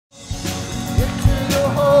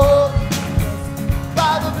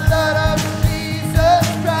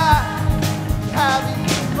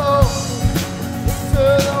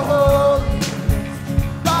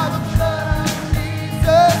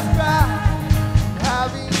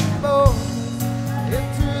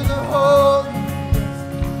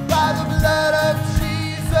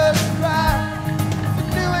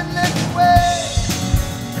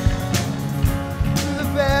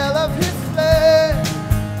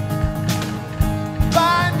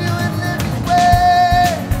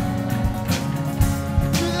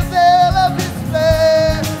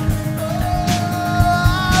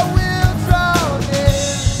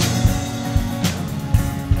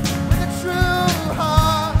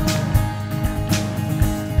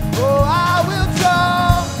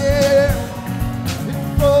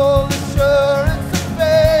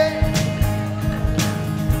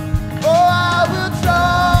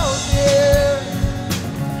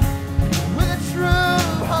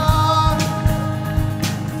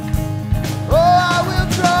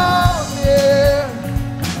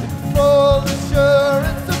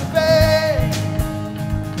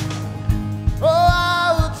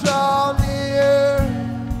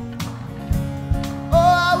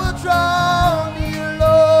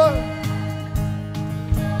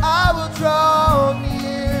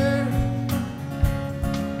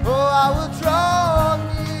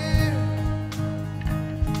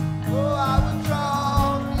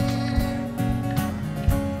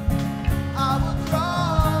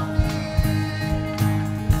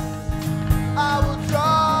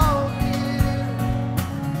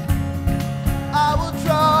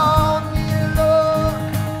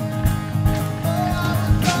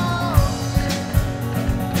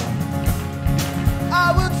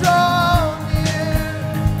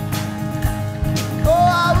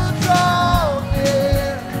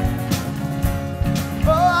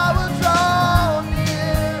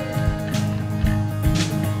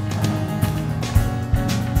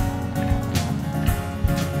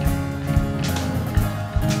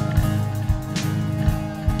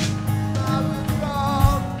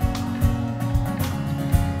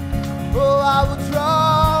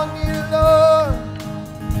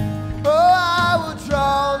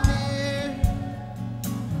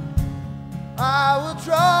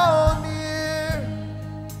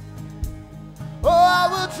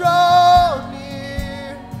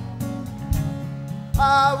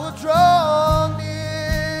I will draw near.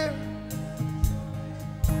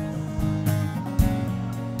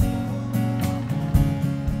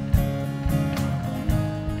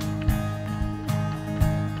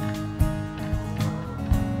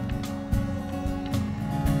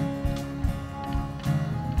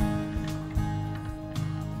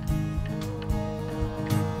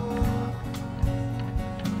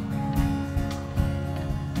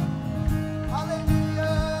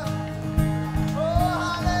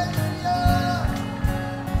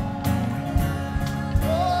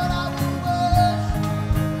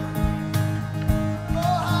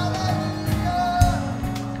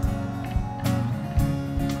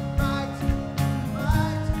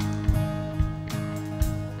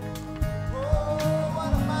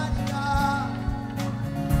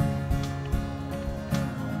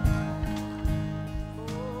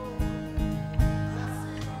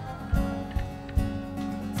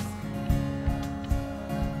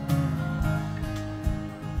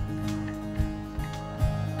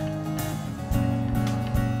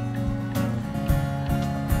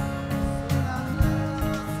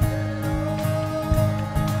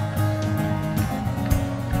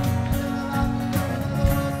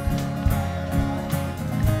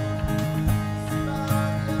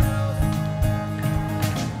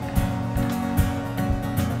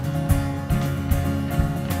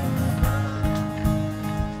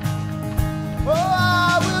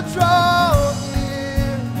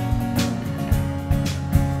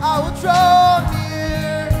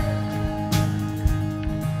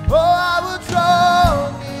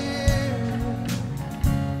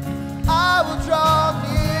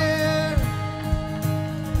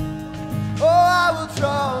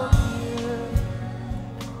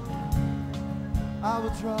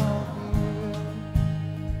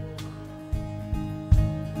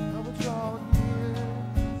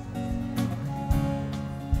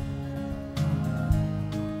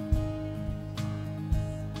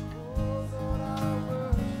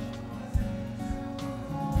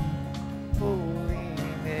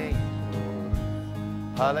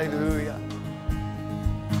 Hallelujah.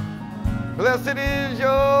 Blessed is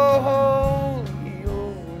your holy,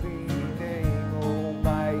 holy name,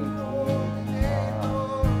 Almighty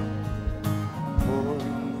God.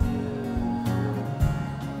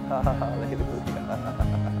 Hallelujah.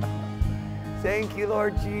 Thank you,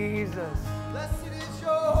 Lord Jesus. Blessed is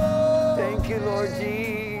your holy. Thank you, Lord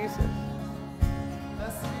Jesus.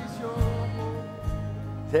 Blessed is your holy.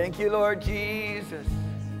 Thank you, Lord Jesus.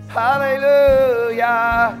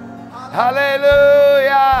 Hallelujah.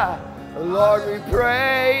 Hallelujah. Lord, we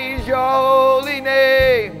praise your holy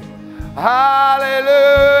name.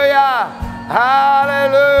 Hallelujah.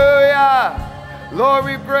 Hallelujah. Lord,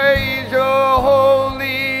 we praise your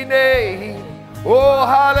holy name. Oh,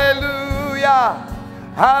 hallelujah.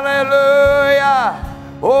 Hallelujah.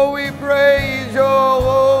 Oh, we praise your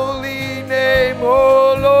holy name.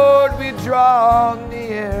 Oh, Lord, we draw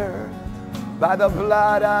near by the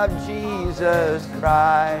blood of Jesus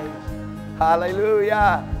Christ.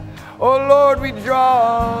 Hallelujah. Oh Lord, we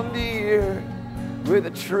draw near with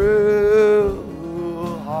a true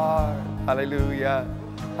heart. Hallelujah.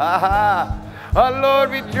 Oh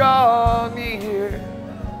Lord, we draw near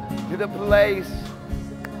to the place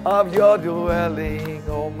of your dwelling,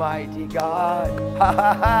 Almighty God.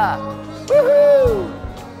 Woohoo!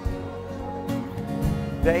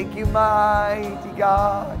 Thank you, mighty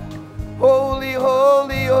God. Holy,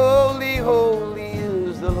 holy, holy, holy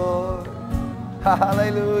is the Lord.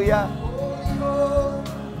 Hallelujah. Holy, holy.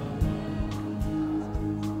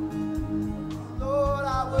 Lord,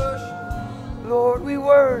 I worship you. Lord, we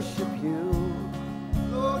worship you.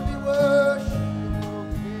 Lord, we worship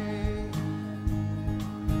you.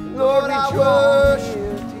 Lord, we I draw worship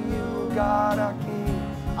near to you, God our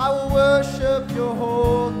King. I will worship your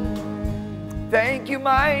holy name. Thank you,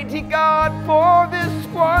 mighty God, for this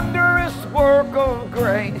wondrous work of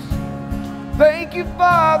grace. Thank you,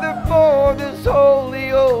 Father, for this holy,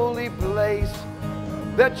 holy place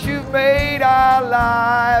that you've made our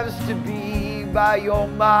lives to be by your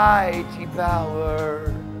mighty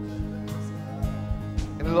power.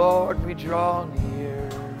 And Lord, we draw near.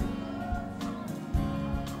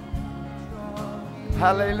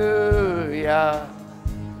 Hallelujah.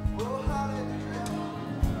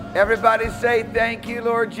 Everybody say, thank you,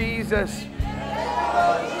 Lord Jesus.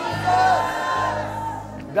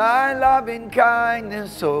 Thy loving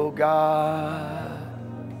kindness, oh God.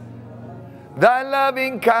 Thy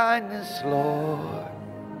loving kindness, Lord.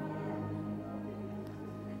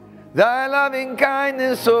 Thy loving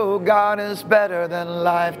kindness, oh God, is better than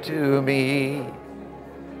life to me.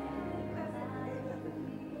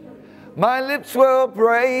 My lips will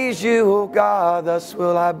praise you, O God, thus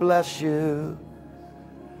will I bless you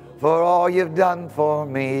for all you've done for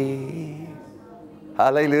me.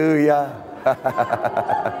 Hallelujah.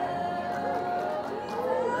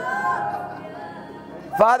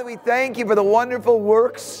 Father, we thank you for the wonderful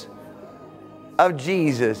works of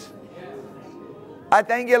Jesus. I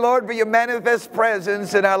thank you, Lord, for your manifest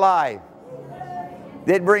presence in our life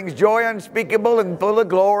that brings joy unspeakable and full of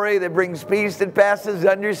glory, that brings peace that passes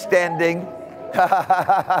understanding, the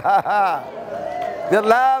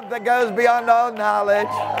love that goes beyond all knowledge.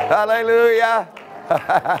 Hallelujah.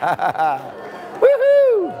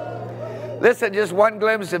 Woohoo! Listen, just one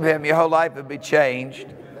glimpse of him, your whole life would be changed.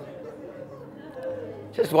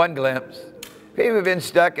 Just one glimpse. People have been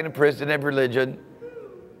stuck in a prison of religion,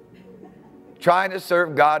 trying to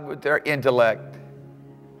serve God with their intellect.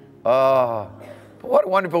 Oh, but what a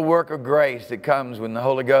wonderful work of grace that comes when the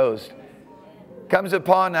Holy Ghost comes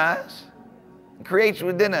upon us and creates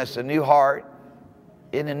within us a new heart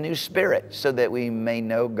and a new spirit so that we may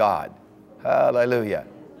know God. Hallelujah.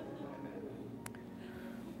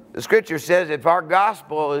 The scripture says if our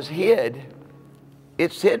gospel is hid,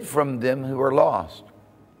 it's hid from them who are lost.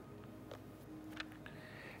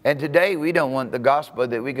 And today we don't want the gospel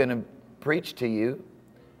that we're going to preach to you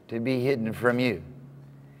to be hidden from you.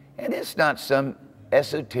 And it's not some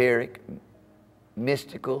esoteric,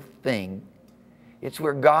 mystical thing. It's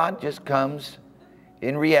where God just comes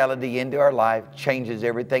in reality into our life, changes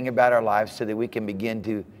everything about our life so that we can begin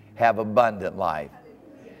to have abundant life.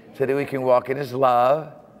 So that we can walk in His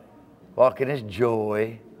love, walk in His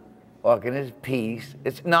joy, walk in His peace.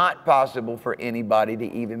 It's not possible for anybody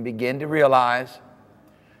to even begin to realize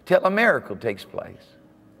till a miracle takes place.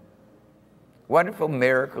 Wonderful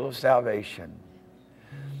miracle of salvation.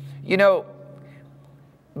 You know,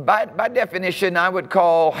 by definition, I would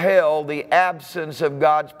call hell the absence of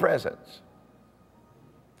God's presence.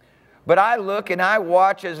 But I look and I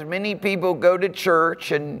watch as many people go to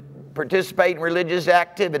church and participate in religious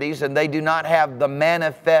activities and they do not have the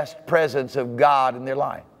manifest presence of God in their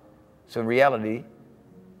life. So in reality,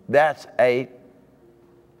 that's a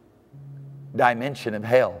dimension of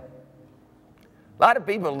hell. A lot of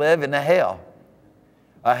people live in a hell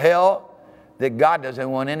that God doesn't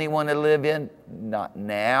want anyone to live in, not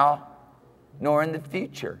now, nor in the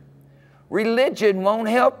future. Religion won't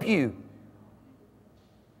help you.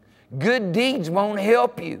 Good deeds won't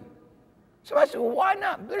help you. Somebody said, well, why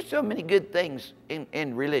not? There's so many good things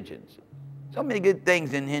in religions. So many good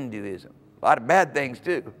things in Hinduism. A lot of bad things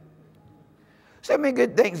too. So many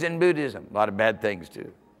good things in Buddhism. A lot of bad things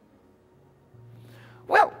too.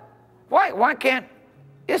 Well, why can't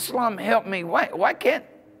Islam help me? Why can't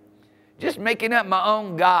just making up my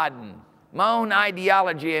own God and my own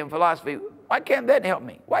ideology and philosophy, why can't that help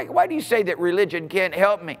me? Why do you say that religion can't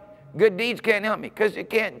help me? Good deeds can't help me? Because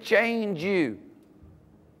it can't change you.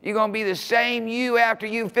 You're going to be the same you after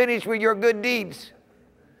you finish with your good deeds.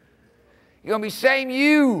 You're going to be same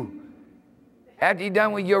you after you're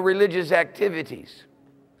done with your religious activities.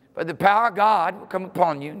 But the power of God will come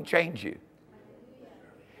upon you and change you.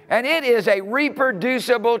 And it is a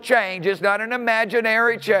reproducible change. It's not an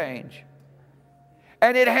imaginary change.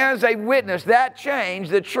 And it has a witness. That change,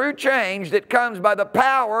 the true change that comes by the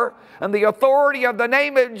power and the authority of the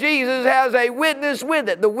name of Jesus has a witness with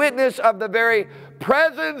it. The witness of the very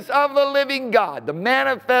presence of the living God. The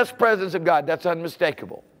manifest presence of God. That's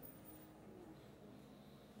unmistakable.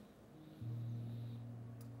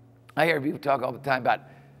 I hear people talk all the time about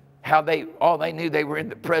how all they knew they were in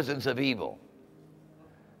the presence of evil.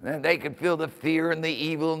 And they could feel the fear and the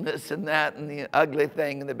evilness and that and the ugly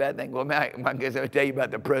thing and the bad thing. Well, man, I'm going to tell you about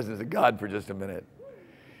the presence of God for just a minute.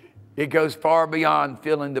 It goes far beyond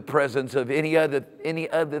feeling the presence of any other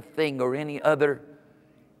thing or any other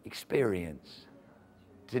experience.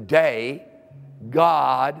 Today,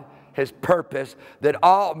 God has purposed that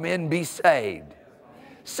all men be saved.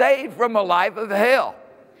 Saved from a life of hell.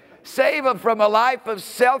 Saved from a life of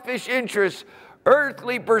selfish interests,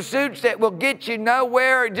 earthly pursuits that will get you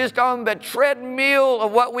nowhere, just on the treadmill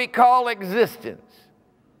of what we call existence.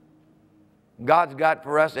 God's got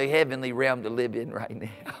for us a heavenly realm to live in right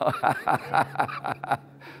now.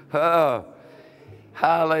 Oh,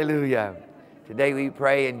 hallelujah. Today we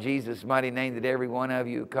pray in Jesus' mighty name that every one of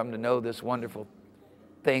you come to know this wonderful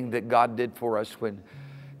thing that God did for us when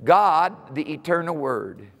God, the eternal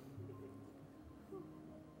Word,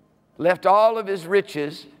 left all of His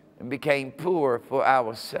riches and became poor for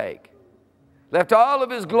our sake. Left all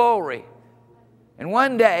of His glory. And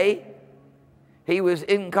one day, He was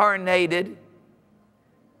incarnated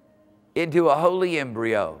into a holy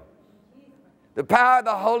embryo. The power of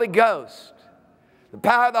the Holy Ghost. The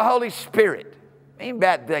power of the Holy Spirit. Many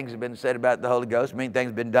bad things have been said about the Holy Ghost. Many things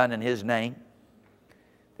have been done in His name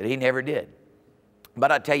that He never did.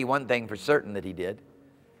 But I'll tell you one thing for certain that He did.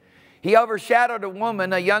 He overshadowed a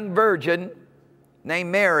woman, a young virgin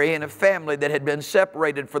named Mary, in a family that had been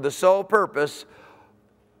separated for the sole purpose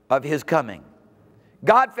of His coming.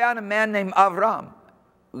 God found a man named Avram,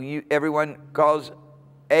 who everyone calls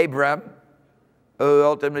Abram, who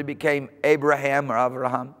ultimately became Abraham or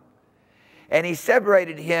Avraham. And He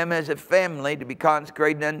separated him as a family to be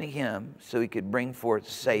consecrated unto Him so He could bring forth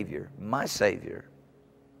a Savior, my Savior.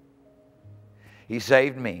 He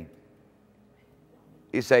saved me.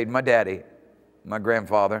 He saved my daddy, my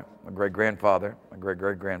grandfather, my great-grandfather, my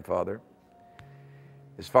great-great-grandfather.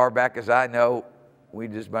 As far back as I know, we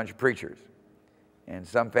just a bunch of preachers. And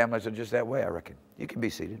some families are just that way, I reckon. You can be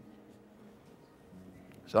seated.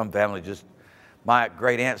 Some families just, my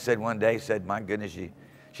great aunt said one day, said, my goodness, she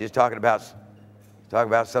was talking about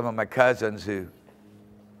some of my cousins who,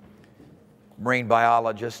 marine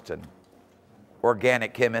biologists and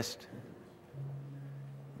organic chemists.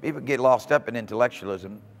 People get lost up in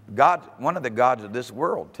intellectualism. God, one of the gods of this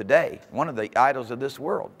world today, one of the idols of this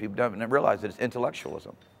world, people don't realize that it's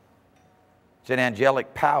intellectualism. It's an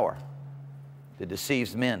angelic power that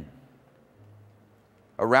deceives men,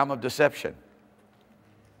 a realm of deception.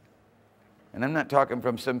 And I'm not talking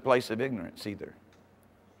from some place of ignorance either.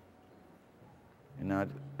 You know,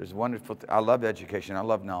 there's wonderful, I love education, I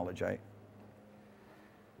love knowledge.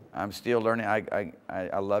 I'm still learning,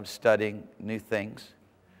 I love studying new things.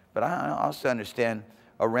 But I also understand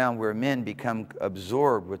around where men become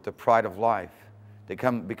absorbed with the pride of life. They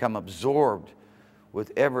become absorbed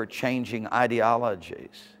with ever-changing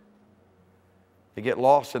ideologies. They get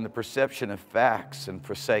lost in the perception of facts and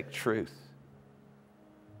forsake truth.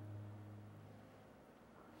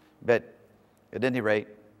 But at any rate,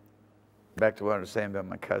 back to what I was saying about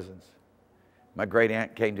my cousins. My great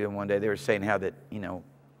aunt came to him one day. They were saying how that, you know,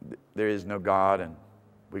 there is no God and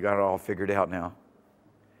we got it all figured out now.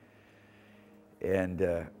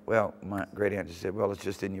 And, well, my great aunt just said, well, it's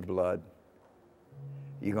just in your blood.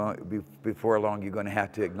 You're going, before long, you're going to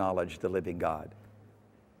have to acknowledge the living God.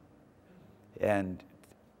 And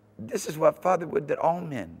this is what Father would that all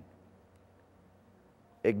men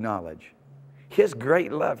acknowledge. His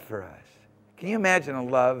great love for us. Can you imagine a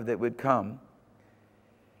love that would come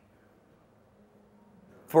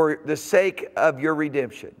for the sake of your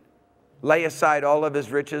redemption? Lay aside all of His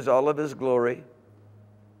riches, all of His glory.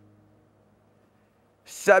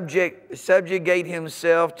 Subjugate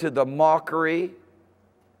Himself to the mockery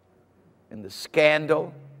and the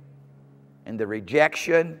scandal and the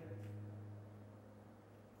rejection.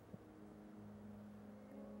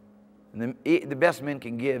 And the best men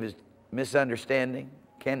can give is misunderstanding.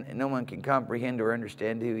 No one can comprehend or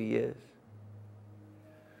understand who He is.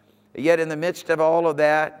 Yet in the midst of all of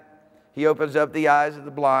that, He opens up the eyes of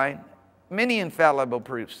the blind. Many infallible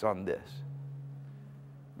proofs on this.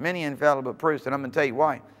 Many infallible proofs, and I'm going to tell you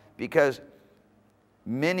why. Because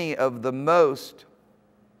many of the most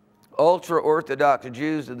ultra-Orthodox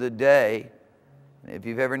Jews of the day, if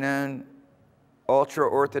you've ever known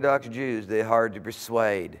ultra-Orthodox Jews, they're hard to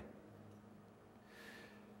persuade.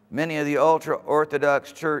 Many of the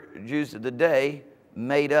ultra-Orthodox Jews of the day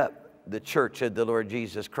made up the church of the Lord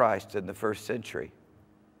Jesus Christ in the first century.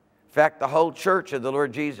 In fact, the whole church of the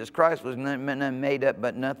Lord Jesus Christ was made up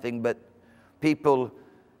but nothing but people,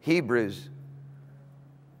 Hebrews,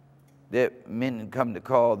 that men come to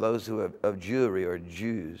call those who are of Jewry or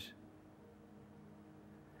Jews.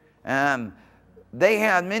 They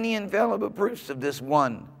had many infallible proofs of this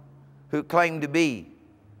one who claimed to be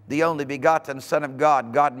the only begotten Son of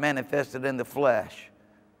God, God manifested in the flesh,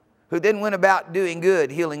 who then went about doing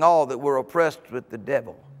good, healing all that were oppressed with the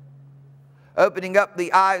devil, opening up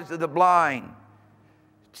the eyes of the blind,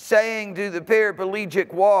 saying to the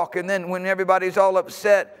paraplegic, walk, and then when everybody's all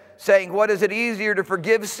upset, saying, what is it easier to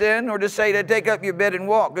forgive sin or to say to take up your bed and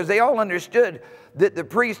walk? Because they all understood that the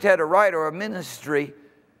priest had a right or a ministry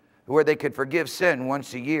where they could forgive sin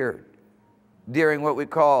once a year during what we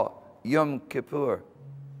call Yom Kippur,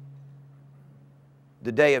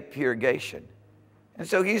 the day of purgation. And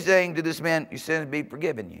so he's saying to this man, your sins be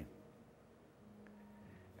forgiven you.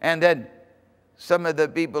 And then some of the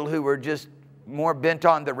people who were just more bent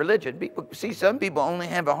on the religion. See, some people only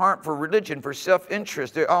have a heart for religion, for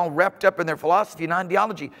self-interest. They're all wrapped up in their philosophy and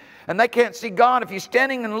ideology. And they can't see God if you're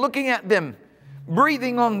standing and looking at them,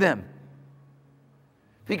 breathing on them.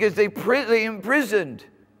 Because they imprisoned.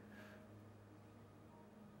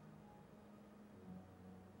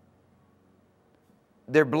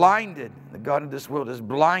 They're blinded. The God of this world has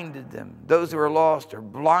blinded them. Those who are lost are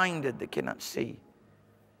blinded. They cannot see.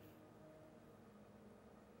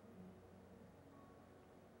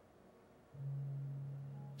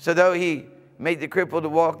 So though he made the crippled to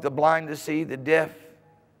walk, the blind to see, the deaf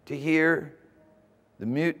to hear, the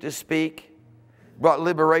mute to speak, brought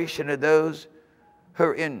liberation to those who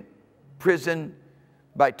are in prison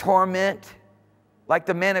by torment, like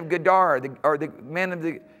the man of Gadara, or the man of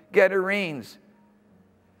the Gadarenes,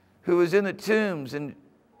 who was in the tombs and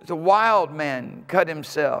as a wild man cut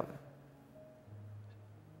himself,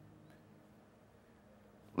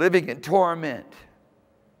 living in torment.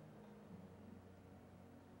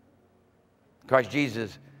 Christ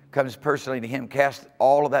Jesus comes personally to him, casts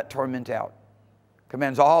all of that torment out,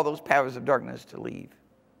 commands all those powers of darkness to leave.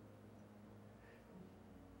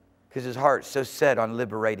 Because his heart's so set on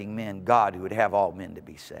liberating men, God, who would have all men to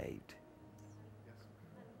be saved.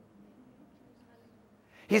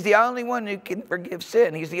 He's the only one who can forgive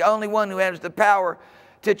sin. He's the only one who has the power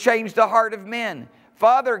to change the heart of men.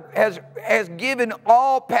 Father has given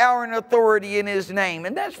all power and authority in his name.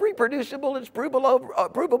 And that's reproducible. It's provable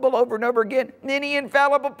over and over again. Many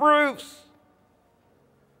infallible proofs.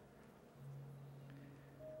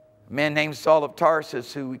 A man named Saul of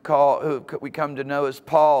Tarsus, who we come to know as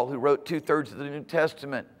Paul, who wrote 2/3 of the New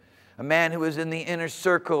Testament. A man who was in the inner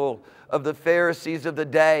circle of the Pharisees of the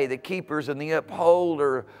day, the keepers and the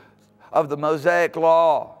upholder of the Mosaic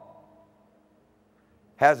law,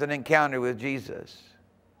 has an encounter with Jesus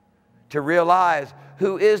to realize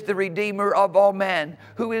who is the Redeemer of all men,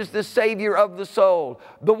 who is the Savior of the soul,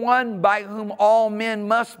 the one by whom all men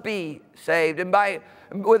must be saved, and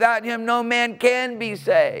without him no man can be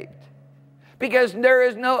saved, because there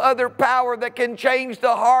is no other power that can change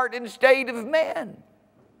the heart and state of man.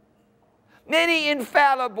 Many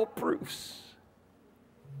infallible proofs.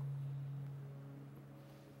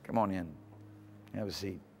 Come on in. Have a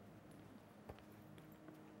seat.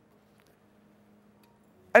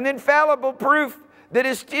 An infallible proof that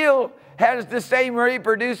is still has the same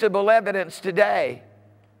reproducible evidence today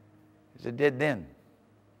as it did then.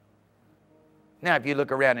 Now, if you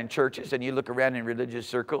look around in churches and you look around in religious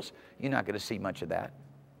circles, you're not going to see much of that.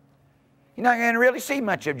 You're not going to really see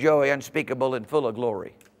much of joy unspeakable and full of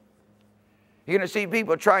glory. You're going to see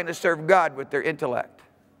people trying to serve God with their intellect,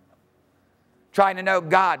 trying to know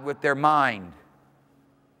God with their mind.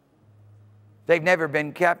 They've never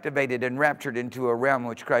been captivated and raptured into a realm in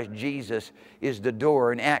which Christ Jesus is the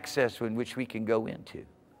door and access in which we can go into.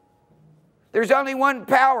 There's only one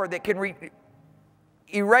power that can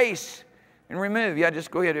erase and remove. Yeah,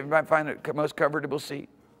 just go ahead and find the most comfortable seat.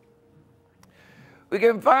 We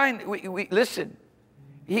can find, listen,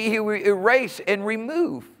 He will erase and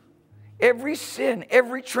remove every sin,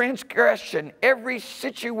 every transgression, every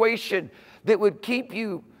situation that would keep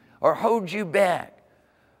you or hold you back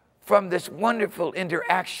from this wonderful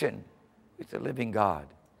interaction with the living God.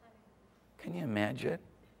 Can you imagine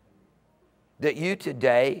that you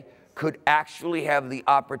today could actually have the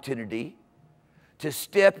opportunity to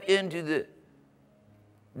step into the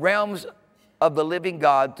realms of the living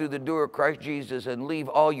God through the door of Christ Jesus and leave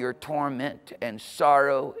all your torment and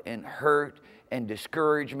sorrow and hurt and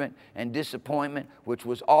discouragement and disappointment, which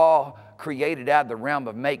was all created out of the realm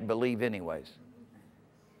of make-believe anyways.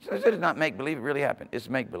 So it's not make-believe, it really happened. It's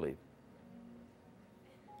make-believe.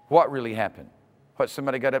 What really happened? What,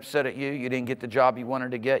 somebody got upset at you? You didn't get the job you wanted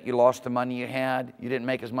to get? You lost the money you had? You didn't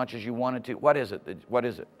make as much as you wanted to? What is it? What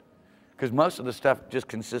is it? Because most of the stuff just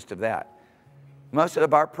consists of that. Most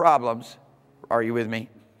of our problems, are you with me?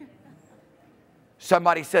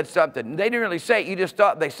 Somebody said something. They didn't really say it. You just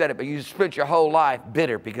thought they said it, but you spent your whole life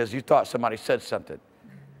bitter because you thought somebody said something.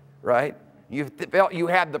 Right? You felt you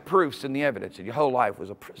had the proofs and the evidence, and your whole life was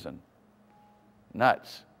a prison.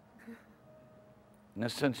 Nuts. No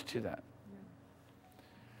sense to that.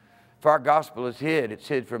 If our gospel is hid, it's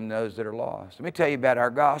hid from those that are lost. Let me tell you about our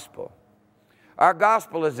gospel. Our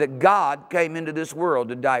gospel is that God came into this world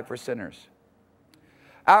to die for sinners.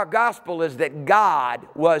 Our gospel is that God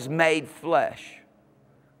was made flesh,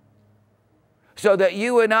 so that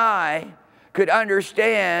you and I could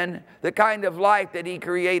understand the kind of life that He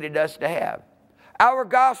created us to have. Our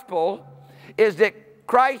gospel is that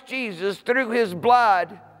Christ Jesus, through His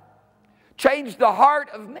blood, changed the heart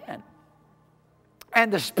of men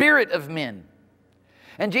and the spirit of men.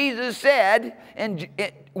 And Jesus said, and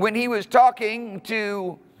when He was talking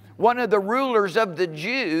to one of the rulers of the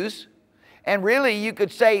Jews, and really you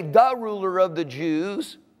could say the ruler of the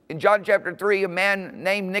Jews, in John chapter 3, a man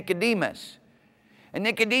named Nicodemus. And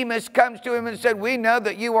Nicodemus comes to him and said, we know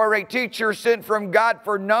that you are a teacher sent from God,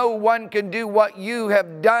 for no one can do what you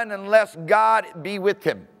have done unless God be with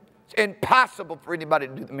him. It's impossible for anybody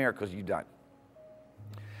to do the miracles you've done.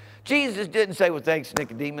 Jesus didn't say, well, thanks,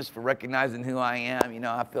 Nicodemus, for recognizing who I am. You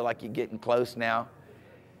know, I feel like you're getting close now.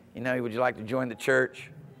 You know, would you like to join the church?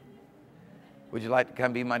 Would you like to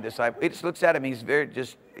come be my disciple? He just looks at him.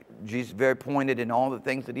 Jesus very pointed in all the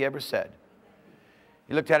things that he ever said.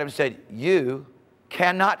 He looked at him and said, you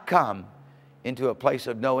cannot come into a place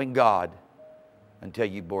of knowing God until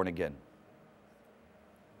you're born again.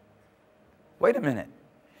 Wait a minute.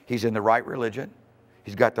 He's in the right religion.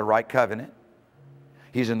 He's got the right covenant.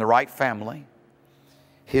 He's in the right family.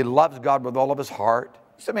 He loves God with all of his heart.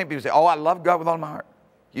 So many people say, oh, I love God with all my heart.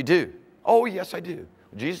 You do? Oh, yes, I do.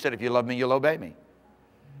 Jesus said, if you love me, you'll obey me.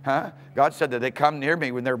 Huh? God said that they come near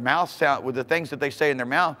me with their mouth sound, with the things that they say in their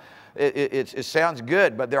mouth. It sounds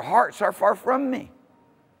good, but their hearts are far from me.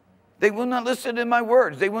 They will not listen to my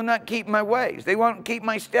words. They will not keep my ways. They won't keep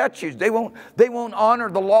my statutes. They won't honor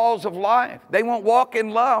the laws of life. They won't walk in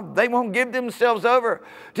love. They won't give themselves over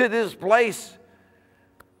to this place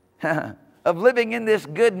of living in this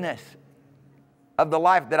goodness of the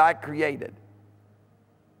life that I created.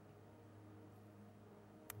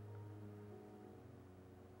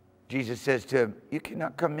 Jesus says to him, you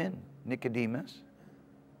cannot come in, Nicodemus,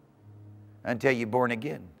 until you're born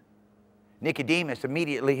again. Nicodemus,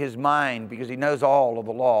 immediately his mind, because he knows all of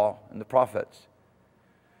the law and the prophets,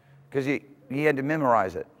 because he had to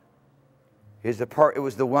memorize it. It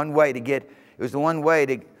was the one way to get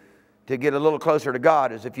a little closer to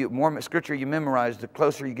God, is if you more scripture you memorize, the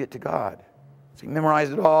closer you get to God. So he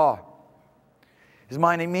memorized it all. His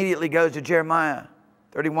mind immediately goes to Jeremiah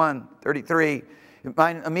 31, 33. His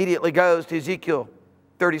mind immediately goes to Ezekiel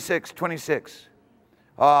 36, 26.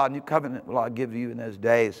 Ah, new covenant will I give you in those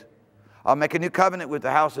days. I'll make a new covenant with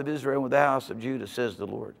the house of Israel and with the house of Judah, says the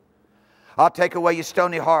Lord. I'll take away your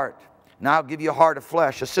stony heart, and I'll give you a heart of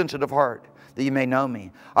flesh, a sensitive heart, that you may know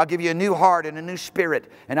me. I'll give you a new heart and a new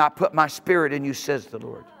spirit, and I'll put my spirit in you, says the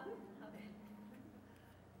Lord.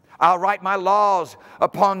 I'll write my laws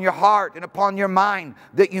upon your heart and upon your mind,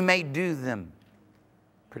 that you may do them.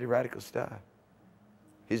 Pretty radical stuff.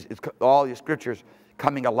 All your scriptures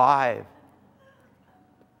coming alive.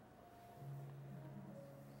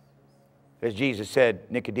 As Jesus said,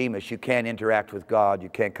 Nicodemus, you can't interact with God. You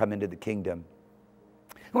can't come into the kingdom.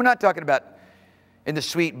 We're not talking about in the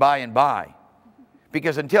sweet by and by.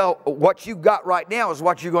 Because until what you got right now is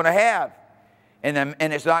what you're going to have. And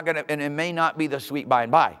it may not be the sweet by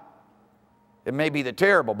and by. It may be the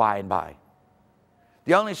terrible by and by.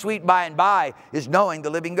 The only sweet by and by is knowing the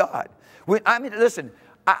living God. Listen,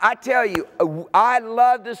 I tell you, I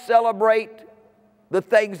love to celebrate the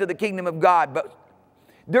things of the kingdom of God, but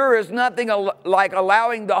there is nothing like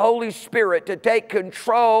allowing the Holy Spirit to take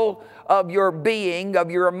control of your being,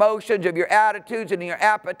 of your emotions, of your attitudes, and your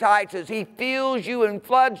appetites as He fills you and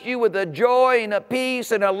floods you with a joy and a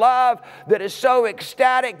peace and a love that is so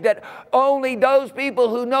ecstatic that only those people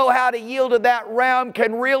who know how to yield to that realm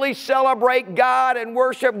can really celebrate God and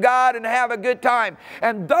worship God and have a good time.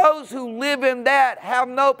 And those who live in that have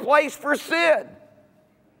no place for sin.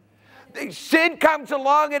 Sin comes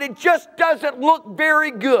along and it just doesn't look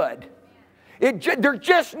very good. There's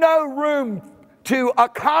just no room to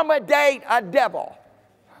accommodate a devil.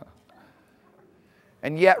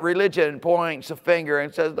 And yet religion points a finger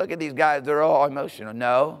and says, look at these guys, they're all emotional.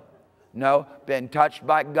 No, been touched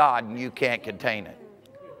by God and you can't contain it.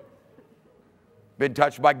 Been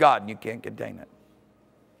touched by God and you can't contain it.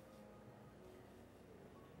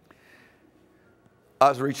 I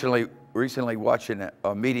was recently watching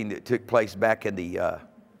a meeting that took place back in the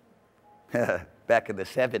back in the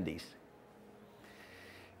 70s.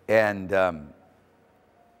 And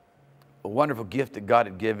a wonderful gift that God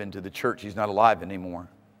had given to the church. He's not alive anymore.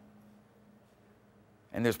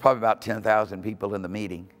 And there's probably about 10,000 people in the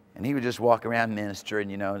meeting. And he would just walk around ministering,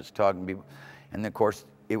 just talking to people. And of course,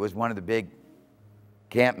 it was one of the big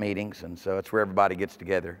camp meetings. And so it's where everybody gets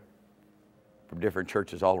together from different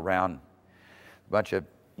churches all around. A bunch of,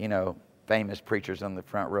 famous preachers on the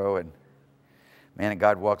front row. And man of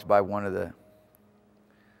God walks by one of the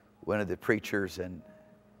preachers and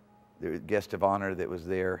the guest of honor that was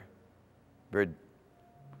there. Very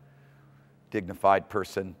dignified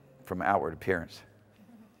person from outward appearance.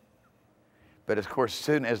 But of course, as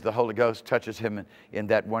soon as the Holy Ghost touches him in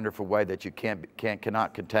that wonderful way that you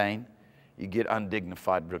cannot contain, you get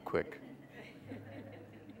undignified real quick.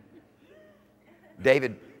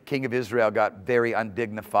 David, king of Israel, got very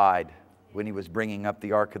undignified when he was bringing up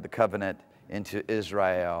the Ark of the Covenant into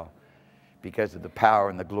Israel because of the power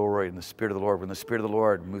and the glory and the Spirit of the Lord. When the Spirit of the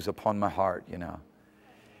Lord moves upon my heart,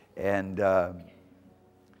 And, of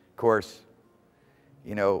course,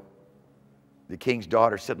 the king's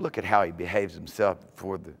daughter said, look at how he behaves himself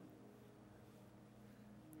before the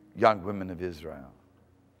young women of Israel.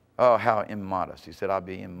 Oh, how immodest. He said, I'll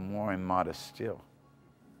be more immodest still.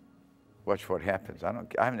 Watch what happens. I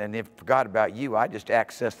haven't forgot about you. I just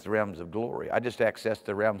access the realms of glory. I just access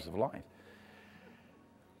the realms of life.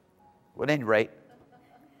 Well, at any rate,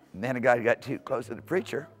 man of God got too close to the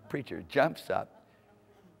preacher. Preacher jumps up,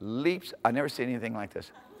 leaps. I never seen anything like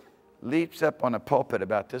this. Leaps up on a pulpit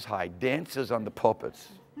about this high, dances on the pulpits.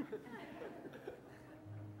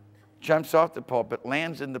 Jumps off the pulpit,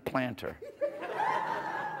 lands in the planter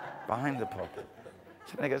behind the pulpit.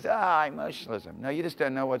 Somebody goes, emotionalism. No, you just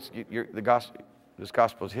don't know the gospel. This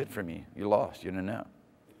gospel's hid from you. You're lost. You don't know.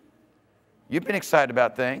 You've been excited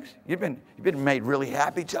about things. You've been made really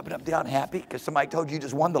happy, jumping up down happy because somebody told you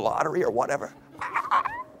just won the lottery or whatever.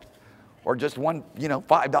 Or just won,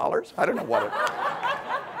 $5. I don't know what it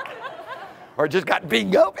or just got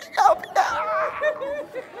bingo.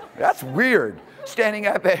 That's weird. Standing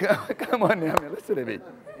up come on now, man, listen to me.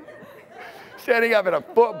 Standing up at a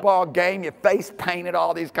football game, your face painted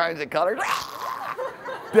all these kinds of colors.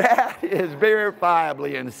 That is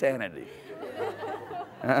verifiably insanity.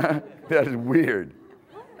 That is weird.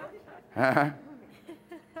 And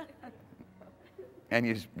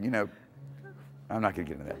I'm not going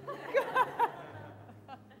to get into that.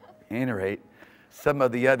 At any rate, some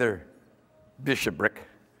of the other bishopric,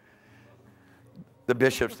 the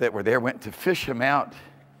bishops that were there went to fish him out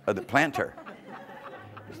of the planter.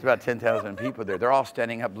 There's about 10,000 people there. They're all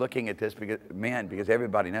standing up looking at this because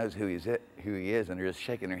everybody knows who he is, and they're just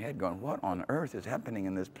shaking their head going, what on earth is happening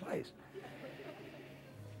in this place?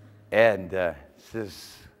 And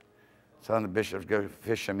some of the bishops go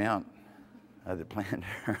fish him out of the planter.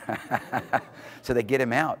 So they get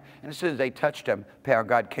him out. And as soon as they touched him, power of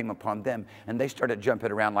God came upon them, and they started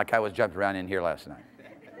jumping around like I was jumping around in here last night.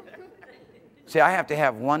 See, I have to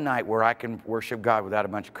have one night where I can worship God without a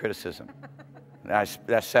bunch of criticism.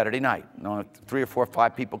 That's Saturday night. 3 or 4 or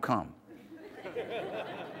 5 people come.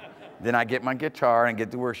 Then I get my guitar and get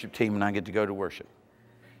the worship team, and I get to go to worship.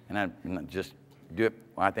 And I just do it.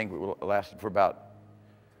 I think it lasted for about,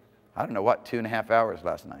 2.5 hours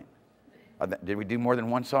last night. Did we do more than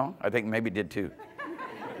one song? I think maybe did 2.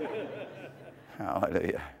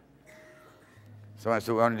 Hallelujah. So I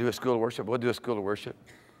said, we want to do a school of worship? We'll do a school of worship.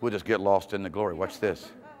 We'll just get lost in the glory. Watch this.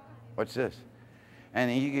 Watch this. And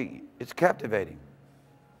it's captivating.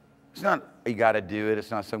 It's not, you got to do it. It's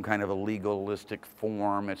not some kind of a legalistic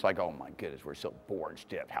form. It's like, oh my goodness, we're so bored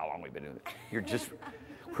stiff. How long have we been doing this?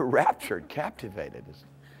 We're raptured, captivated.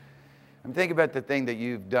 I'm thinking about the thing that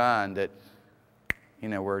you've done that,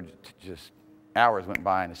 where just hours went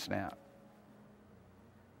by in a snap.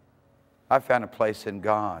 I found a place in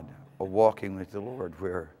God of walking with the Lord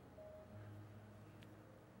where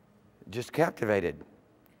just captivated.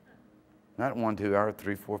 Not 1, 2 hours,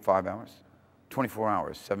 3, 4, 5 hours. 24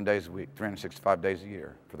 hours, 7 days a week, 365 days a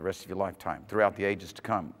year for the rest of your lifetime, throughout the ages to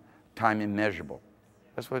come. Time immeasurable.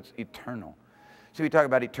 That's what's eternal. So we talk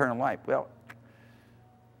about eternal life. Well,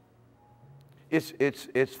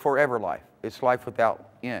 it's forever life. It's life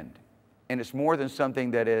without end. And it's more than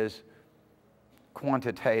something that is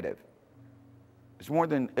quantitative. It's more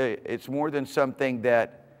than something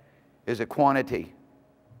that is a quantity.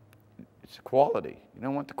 It's a quality. You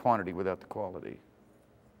don't want the quantity without the quality.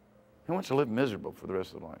 Who wants to live miserable for the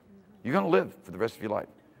rest of the life? You're going to live for the rest of your life.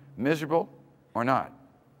 Miserable or not.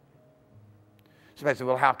 Somebody said,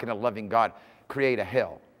 well, how can a loving God create a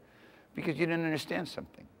hell? Because you didn't understand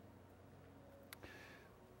something.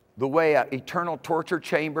 The way an eternal torture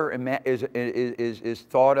chamber is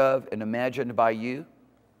thought of and imagined by you,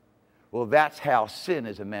 well, that's how sin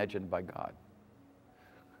is imagined by God.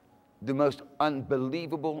 The most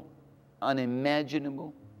unbelievable,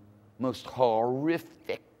 unimaginable, most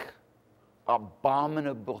horrific,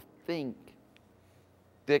 abominable thing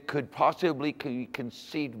that could possibly be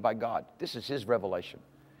conceived by God. This is His revelation,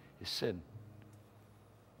 is sin.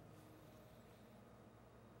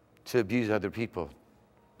 To abuse other people,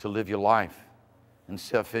 to live your life in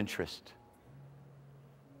self-interest,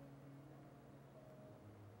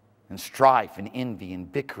 and strife and envy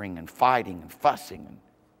and bickering and fighting and fussing and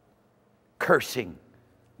cursing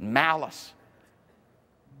and malice.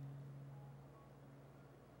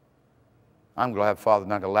 I'm glad, Father,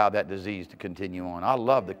 not to allow that disease to continue on. I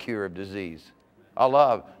love the cure of disease. I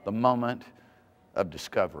love the moment of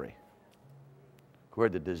discovery where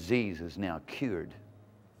the disease is now cured,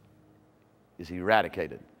 is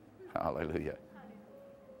eradicated. Hallelujah.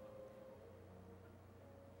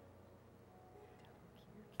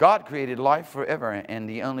 God created life forever, and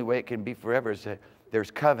the only way it can be forever is that there's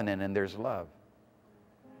covenant and there's love.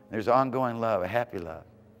 There's ongoing love, a happy love.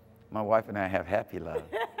 My wife and I have happy love.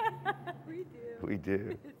 We do. We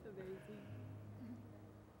do. It's amazing.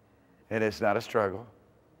 And it's not a struggle.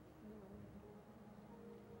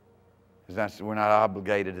 Because we're not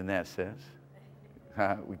obligated in that sense.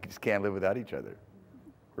 We just can't live without each other.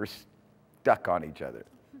 We're stuck on each other.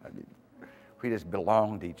 I mean, we just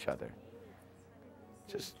belong to each other.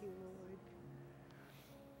 Just.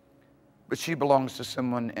 But she belongs to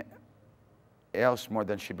someone else more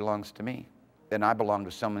than she belongs to me. And I belong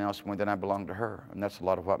to someone else more than I belong to her. And that's a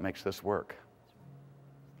lot of what makes this work.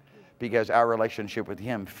 Because our relationship with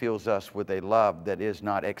Him fills us with a love that is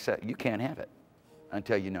not accept. You can't have it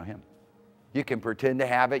until you know Him. You can pretend to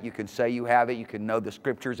have it. You can say you have it. You can know the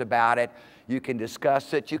scriptures about it. You can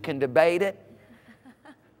discuss it. You can debate it.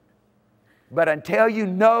 But until you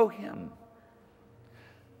know Him,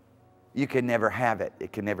 you can never have it.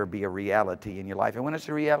 It can never be a reality in your life. And when it's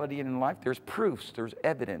a reality in your life, there's proofs, there's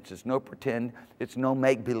evidence. It's no pretend. It's no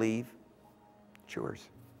make-believe. It's yours.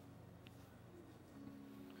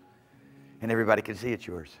 And everybody can see it's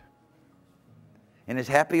yours. And it's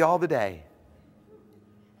happy all the day.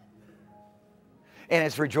 And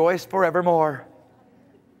it's rejoiced forevermore.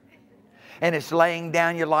 And it's laying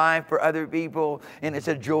down your life for other people. And it's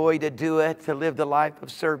a joy to do it, to live the life of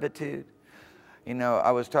servitude. You know, I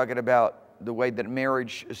was talking about the way that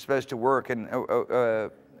marriage is supposed to work. And a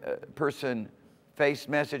person faced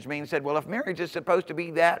message me and said, well, if marriage is supposed to be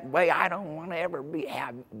that way, I don't want to ever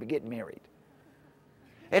get married.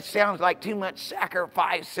 It sounds like too much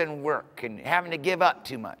sacrifice and work and having to give up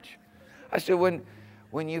too much. I said,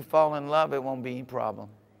 when you fall in love, it won't be any problem.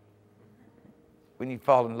 When you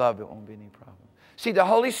fall in love, it won't be any problem. See, the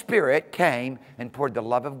Holy Spirit came and poured the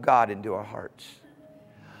love of God into our hearts.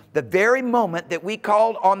 The very moment that we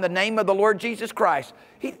called on the name of the Lord Jesus Christ,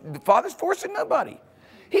 the Father's forcing nobody.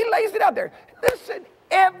 He lays it out there. Listen,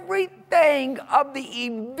 everything of the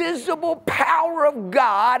invisible power of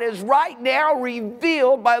God is right now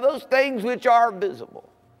revealed by those things which are visible.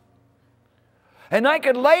 And I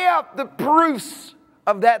could lay out the proofs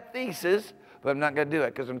of that thesis, but I'm not going to do it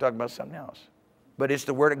because I'm talking about something else. But it's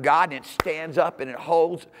the Word of God, and it stands up and it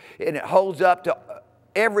holds up to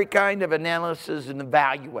every kind of analysis and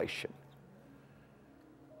evaluation.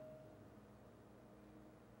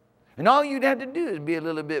 And all you'd have to do is be a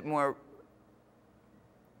little bit more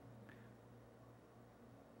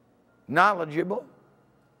knowledgeable.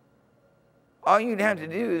 All you'd have to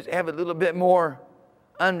do is have a little bit more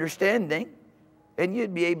understanding, and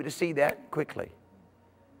you'd be able to see that quickly.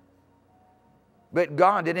 But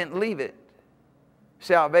God didn't leave it,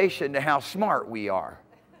 salvation, to how smart we are,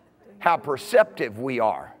 how perceptive we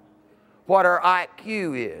are, what our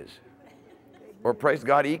IQ is, or praise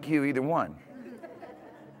God, EQ, either one.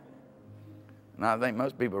 And I think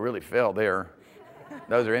most people really fail there.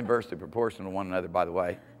 Those are inversely proportional to one another, by the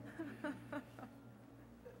way.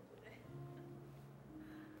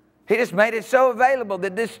 He just made it so available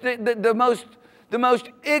that the most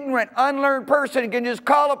ignorant, unlearned person can just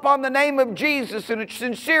call upon the name of Jesus in a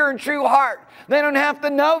sincere and true heart. They don't have to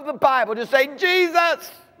know the Bible. Just say, Jesus.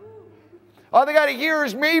 All they got to hear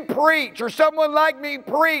is me preach, or someone like me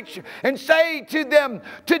preach, and say to them,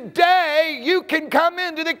 today you can come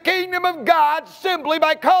into the kingdom of God simply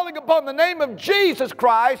by calling upon the name of Jesus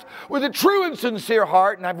Christ with a true and sincere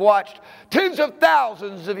heart. And I've watched tens of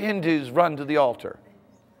thousands of Hindus run to the altar.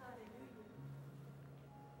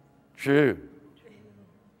 True.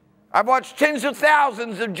 I've watched tens of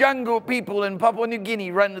thousands of jungle people in Papua New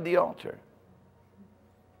Guinea run to the altar.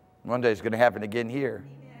 One day it's going to happen again here.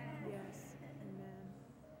 Yes. Amen.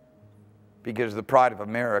 Because the pride of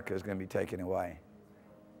America is going to be taken away.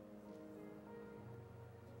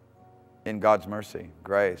 In God's mercy,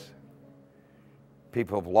 grace,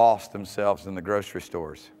 people have lost themselves in the grocery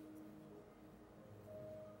stores.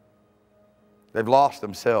 They've lost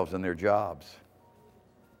themselves in their jobs,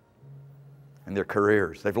 in their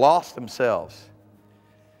careers. They've lost themselves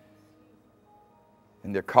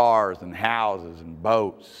in their cars and houses and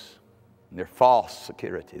boats and their false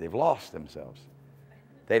security. They've lost themselves.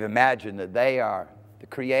 They've imagined that they are the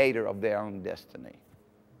creator of their own destiny.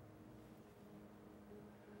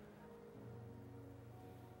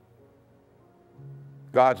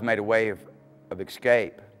 God's made a way of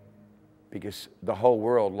escape because the whole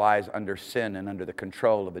world lies under sin and under the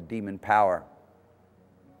control of a demon power.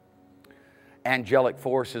 Angelic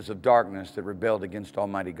forces of darkness that rebelled against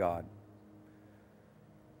Almighty God.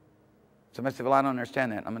 Somebody said, well, I don't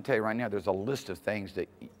understand that. I'm going to tell you right now, there's a list of things that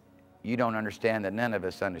you don't understand that none of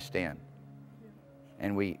us understand.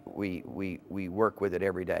 And we work with it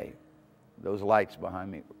every day. Those lights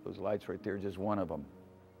behind me, those lights right there, just one of them.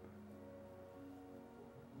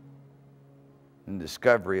 And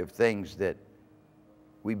discovery of things that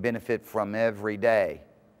we benefit from every day.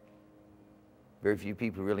 Very few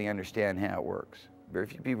people really understand how it works. Very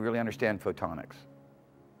few people really understand photonics.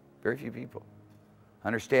 Very few people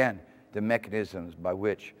understand the mechanisms by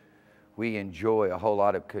which we enjoy a whole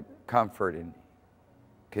lot of comfort and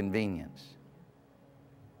convenience.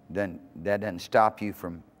 Then that doesn't stop you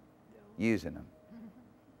from using them.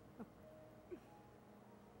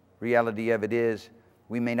 Reality of it is,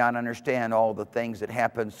 we may not understand all the things that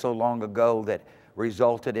happened so long ago that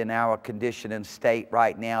resulted in our condition and state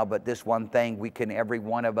right now, but this one thing we can, every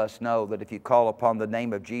one of us, know that if you call upon the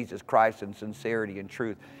name of Jesus Christ in sincerity and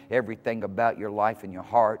truth, everything about your life and your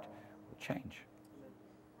heart will change.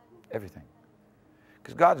 Everything.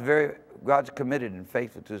 Because God's committed and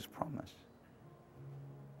faithful to His promise.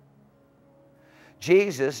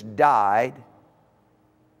 Jesus died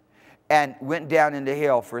and went down into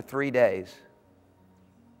hell for 3 days.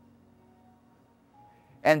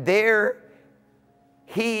 And there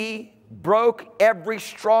He broke every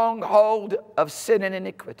stronghold of sin and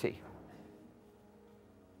iniquity.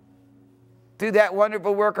 Through that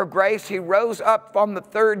wonderful work of grace, He rose up on the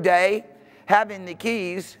third day, having the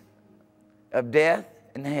keys of death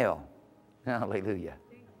and hell. Hallelujah.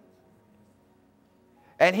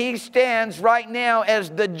 And He stands right now as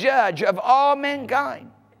the judge of all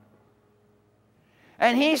mankind.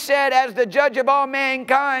 And He said, as the judge of all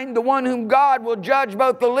mankind, the one whom God will judge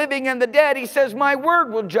both the living and the dead, He says, my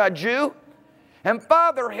word will judge you. And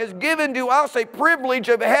Father has given to us a privilege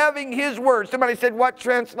of having His word. Somebody said, what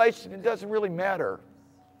translation? It doesn't really matter.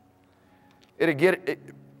 It'll get it,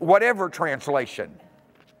 whatever translation.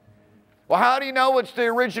 Well, how do you know it's the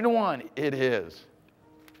original one? It is.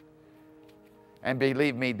 And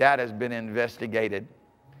believe me, that has been investigated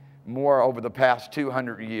more over the past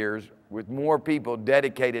 200 years, with more people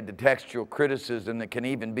dedicated to textual criticism than can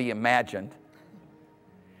even be imagined.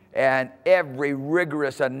 And every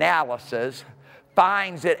rigorous analysis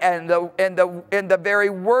finds it in the very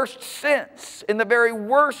worst sense, in the very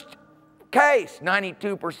worst case,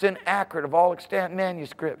 92% accurate of all extant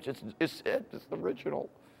manuscripts. It's the original.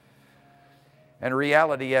 And the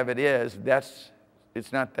reality of it is,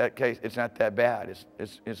 it's not that case. It's not that bad.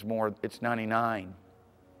 It's more. It's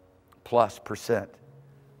 99+%.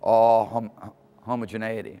 All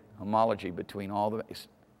homogeneity, homology between all the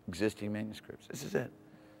existing manuscripts. This is it.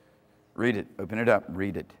 Read it. Open it up.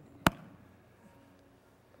 Read it.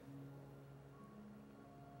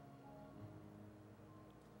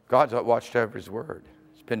 God's watched over His word.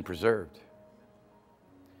 It's been preserved.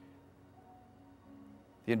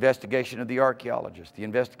 The investigation of the archaeologist, the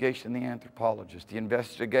investigation of the anthropologist, the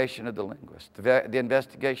investigation of the linguist, the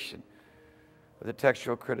investigation of the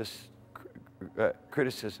textual criticism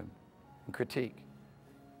and critique.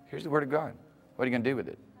 Here's the Word of God. What are you going to do with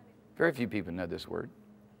it? Very few people know this word.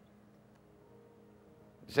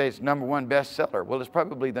 You say it's #1 bestseller. Well, it's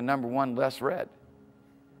probably the #1 less read.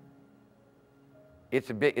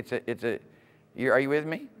 Are you with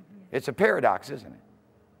me? It's a paradox, isn't it?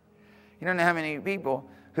 You don't know how many people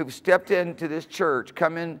who've stepped into this church,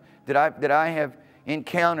 come in, that I have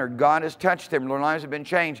encountered. God has touched them. Their lives have been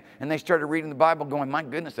changed. And they started reading the Bible going, my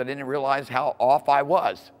goodness, I didn't realize how off I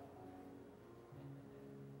was.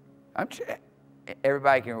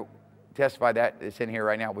 Everybody can testify that that's in here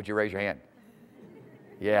right now. Would you raise your hand?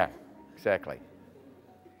 Yeah, exactly.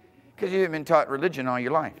 Because you haven't been taught religion all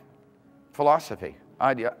your life. Philosophy,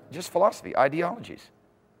 just philosophy, ideologies.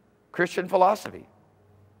 Christian philosophy,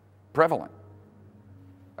 prevalent.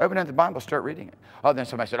 Open up the Bible, start reading it. Oh, then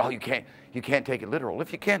somebody said, oh, you can't take it literal.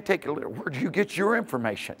 If you can't take it literal, where do you get your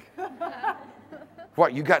information?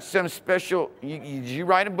 What, you got some special, did you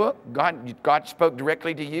write a book? God spoke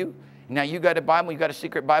directly to you? Now you got a Bible, you got a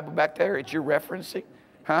secret Bible back there, it's your referencing?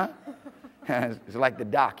 Huh? It's like the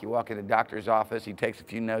doc. You walk in the doctor's office, he takes a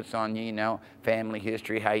few notes on you, you know, family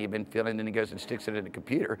history, how you've been feeling, then he goes and sticks it in the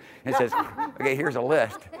computer and says, okay, here's a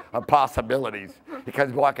list of possibilities. He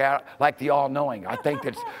comes walk out like the all-knowing. I think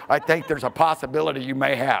there's a possibility you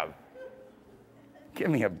may have. Give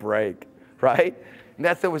me a break, right? And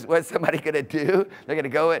that's what somebody gonna do. They're gonna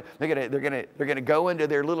go into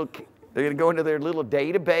their little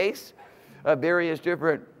database of various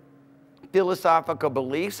different philosophical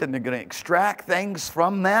beliefs, and they're going to extract things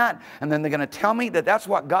from that, and then they're going to tell me that that's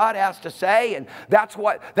what God has to say, and that's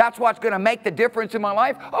what's going to make the difference in my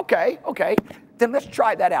life. Okay, then let's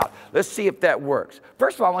try that out. Let's see if that works.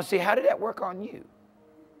 First of all, I want to see, how did that work on you?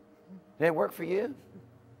 Did it work for you?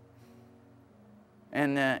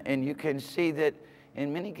 And you can see that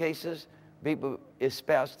in many cases, people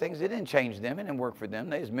espouse things that didn't change them, it didn't work for them.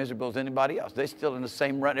 They're as miserable as anybody else. They're still in the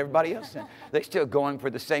same rut everybody else is. They're still going for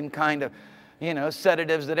the same kind of,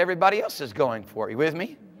 sedatives that everybody else is going for. You with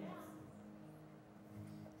me?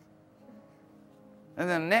 And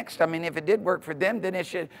then next, I mean, if it did work for them, then it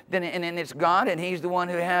should, then it's God, and He's the one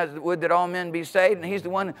who would that all men be saved, and He's the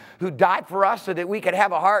one who died for us so that we could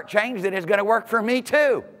have a heart change that is going to work for me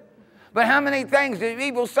too. But how many things did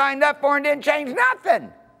people signed up for and didn't change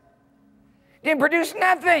nothing? Didn't produce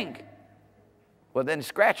nothing. Well, then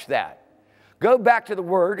scratch that. Go back to the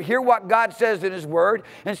Word, hear what God says in His Word,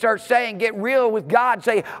 and start saying, get real with God.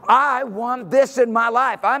 Say, I want this in my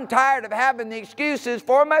life. I'm tired of having the excuses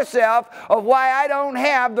for myself of why I don't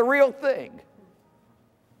have the real thing.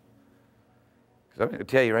 Because I'm going to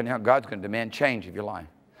tell you right now, God's going to demand change of your life.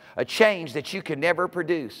 A change that you can never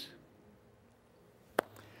produce.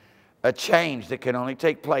 A change that can only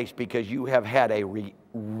take place because you have had a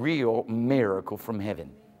real miracle from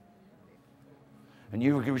heaven. And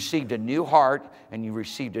you received a new heart, and you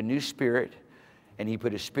received a new spirit, and He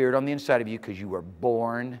put His Spirit on the inside of you because you were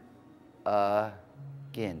born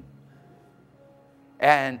again.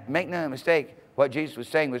 And make no mistake, what Jesus was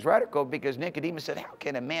saying was radical, because Nicodemus said, how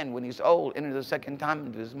can a man, when he's old, enter the second time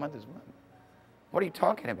into his mother's womb? What are you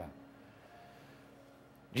talking about?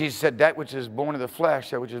 Jesus said, that which is born of the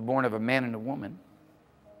flesh, that which is born of a man and a woman,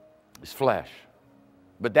 is flesh.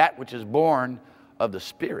 But that which is born of the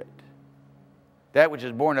Spirit, that which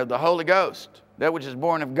is born of the Holy Ghost, that which is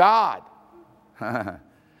born of God,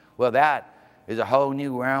 well, that is a whole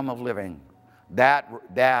new realm of living. That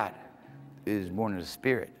is born of the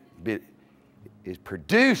Spirit, is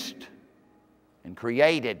produced and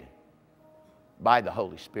created by the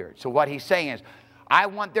Holy Spirit. So what He's saying is, I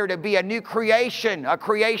want there to be a new creation, a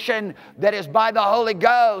creation that is by the Holy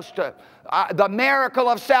Ghost, the miracle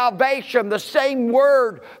of salvation, the same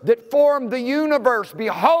Word that formed the universe.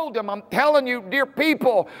 Behold Him. I'm telling you, dear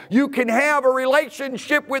people, you can have a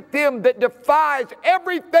relationship with Him that defies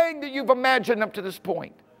everything that you've imagined up to this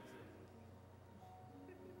point.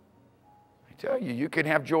 I tell you, you can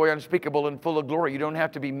have joy unspeakable and full of glory. You don't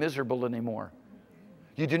have to be miserable anymore.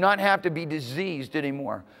 You do not have to be diseased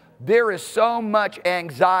anymore. There is so much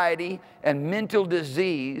anxiety and mental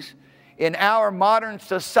disease in our modern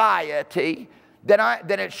society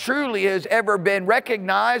that it truly has ever been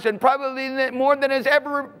recognized, and probably more than has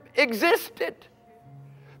ever existed,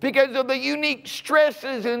 because of the unique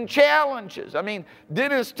stresses and challenges. I mean,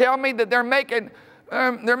 dentists tell me that they're making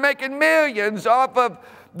millions off of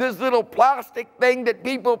this little plastic thing that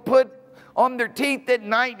people put on their teeth at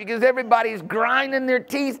night, because everybody's grinding their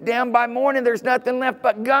teeth down. By morning there's nothing left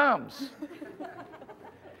but gums,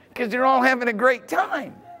 because they're all having a great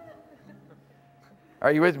time.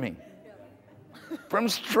 Are you with me? From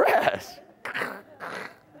stress.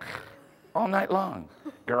 All night long.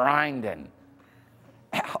 Grinding.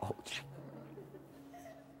 Ouch.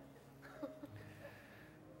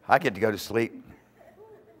 I get to go to sleep.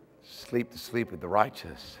 Sleep the sleep of the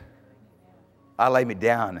righteous. I lay me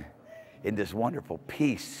down in this wonderful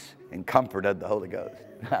peace and comfort of the Holy Ghost.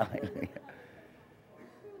 Hallelujah.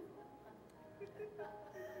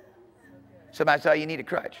 Somebody say, you need a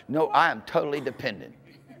crutch. No, I am totally dependent.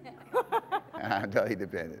 I'm totally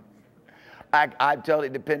dependent. I'm totally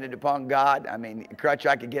dependent upon God. I mean, a crutch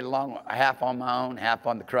I could get along half on my own, half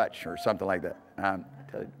on the crutch, or something like that. I'm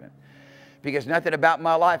totally dependent. Because nothing about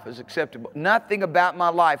my life was acceptable. Nothing about my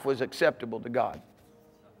life was acceptable to God.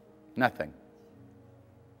 Nothing.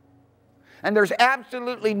 And there's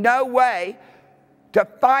absolutely no way to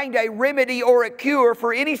find a remedy or a cure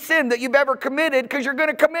for any sin that you've ever committed, because you're going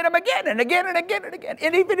to commit them again and again and again and again.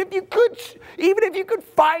 And even if you could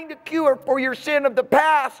find a cure for your sin of the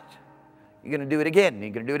past, you're going to do it again, and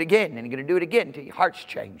you're going to do it again, and you're going to do it again until your heart's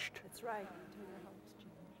changed. That's right.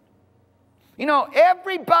 You know,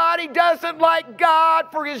 everybody doesn't like God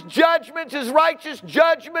for His judgments, His righteous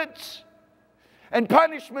judgments and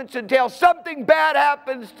punishments, until something bad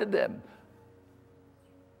happens to them.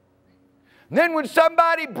 And then when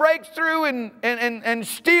somebody breaks through and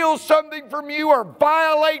steals something from you, or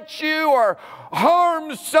violates you, or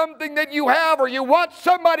harms something that you have, or you watch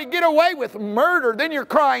somebody get away with murder, then you're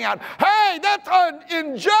crying out, hey, that's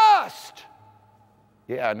unjust.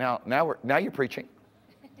 Yeah, now you're preaching.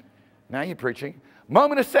 Now you're preaching.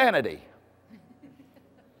 Moment of sanity.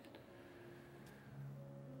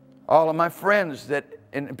 All of my friends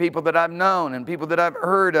and people that I've known and people that I've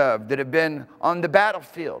heard of that have been on the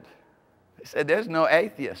battlefield, they said there's no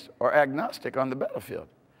atheist or agnostic on the battlefield.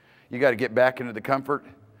 You got to get back into the comfort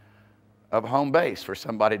of home base for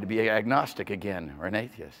somebody to be agnostic again, or an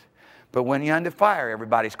atheist. But when you're under fire,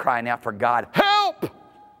 everybody's crying out for God, help!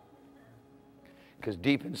 Because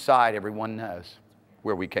deep inside, everyone knows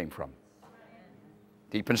where we came from.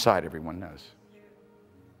 Deep inside, everyone knows.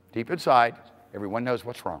 Deep inside, everyone knows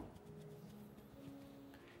what's wrong.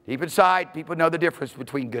 Deep inside, people know the difference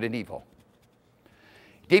between good and evil.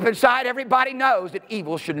 Deep inside, everybody knows that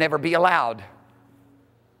evil should never be allowed.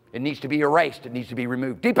 It needs to be erased. It needs to be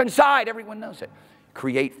removed. Deep inside, everyone knows it.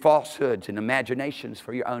 Create falsehoods and imaginations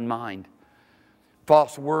for your own mind.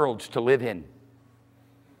 False worlds to live in.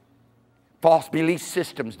 False belief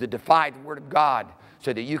systems that defy the Word of God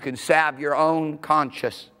so that you can salve your own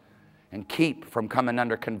conscience and keep from coming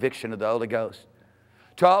under conviction of the Holy Ghost.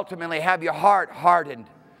 To ultimately have your heart hardened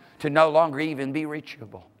to no longer even be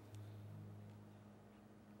reachable.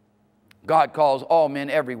 God calls all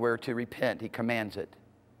men everywhere to repent. He commands it.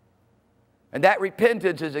 And that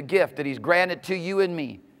repentance is a gift that He's granted to you and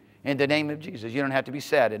me in the name of Jesus. You don't have to be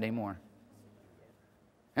sad anymore.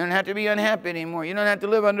 You don't have to be unhappy anymore. You don't have to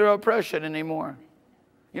live under oppression anymore.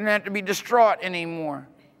 You don't have to be distraught anymore.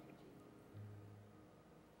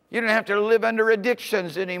 You don't have to live under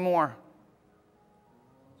addictions anymore.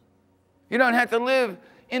 You don't have to live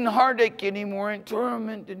in heartache anymore, in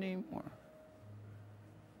torment anymore.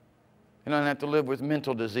 You don't have to live with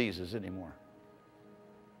mental diseases anymore.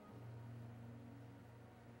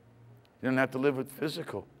 You don't have to live with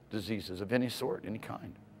physical diseases of any sort, any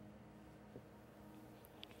kind.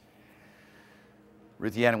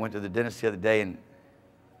 Ruthie Ann went to the dentist the other day, and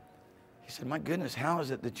he said, my goodness, how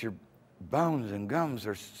is it that your bones and gums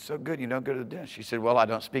are so good you don't go to the dentist? She said, well, I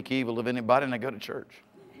don't speak evil of anybody, and I go to church.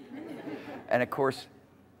 And of course,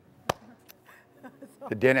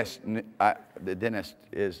 the dentist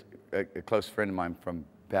is a close friend of mine from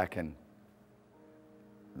back in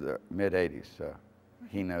the mid-'80s. So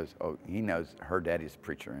he knows her daddy's a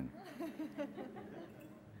preacher. And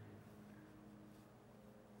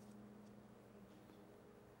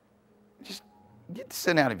just get the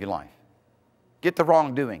sin out of your life. Get the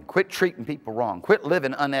wrongdoing. Quit treating people wrong. Quit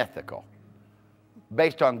living unethical.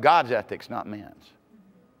 Based on God's ethics, not man's.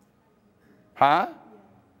 Huh?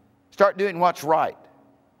 Start doing what's right.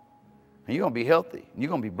 And you're going to be healthy. And you're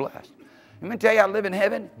going to be blessed. Let me tell you how to live in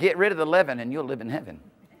heaven. Get rid of the leaven and you'll live in heaven.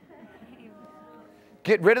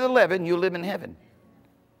 Get rid of the leaven, you'll live in heaven.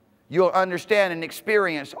 You'll understand and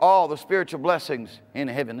experience all the spiritual blessings in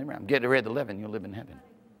the heavenly realm. Get rid of the leaven, you'll live in heaven.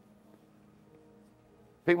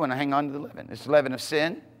 People want to hang on to the leaven. It's the leaven of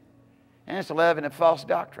sin, and it's the leaven of false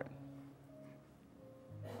doctrine.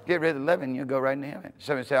 Get rid of the leaven, you'll go right into heaven.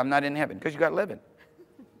 Somebody say, I'm not in heaven, because you got leaven.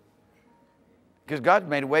 Because God's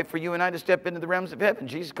made a way for you and I to step into the realms of heaven.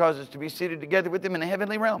 Jesus caused us to be seated together with Him in a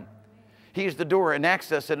heavenly realm. He is the door and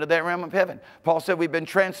access into that realm of heaven. Paul said we've been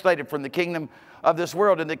translated from the kingdom of this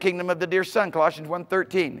world into the kingdom of the dear Son, Colossians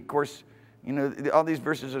 1:13. Of course, you know, all these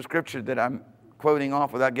verses of Scripture that I'm quoting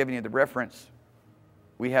off without giving you the reference,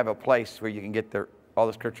 we have a place where you can get all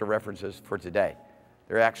the Scripture references for today.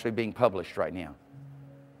 They're actually being published right now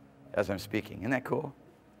as I'm speaking. Isn't that cool?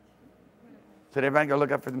 So everybody go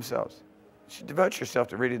look up for themselves. You should devote yourself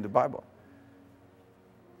to reading the Bible.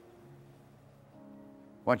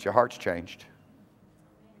 Once your heart's changed.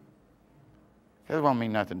 That won't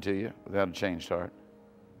mean nothing to you without a changed heart.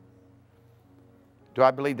 Do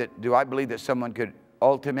I believe that someone could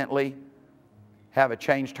ultimately have a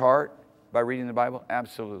changed heart by reading the Bible?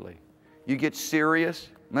 Absolutely. You get serious.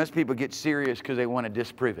 Most people get serious because they want to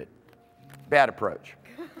disprove it. Bad approach.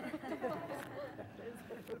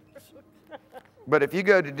 But if you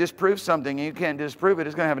go to disprove something and you can't disprove it,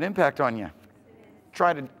 it's going to have an impact on you.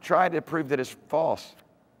 Try to prove that it's false.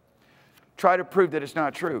 Try to prove that it's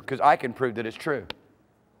not true, because I can prove that it's true.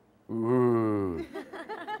 Ooh.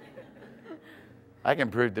 I can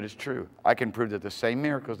prove that it's true. I can prove that the same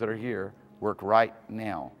miracles that are here work right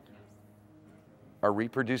now, are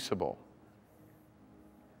reproducible.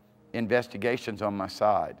 Investigations on my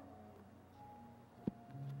side.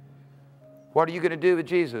 What are you going to do with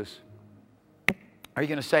Jesus? Are you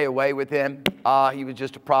going to say away with Him? He was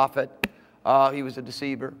just a prophet. He was a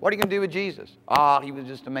deceiver. What are you going to do with Jesus? He was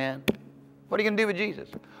just a man. What are you going to do with Jesus?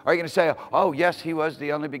 Are you going to say, oh, yes, He was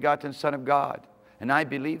the only begotten Son of God, and I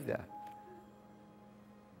believe that?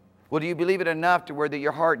 Well, do you believe it enough to where that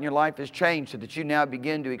your heart and your life has changed so that you now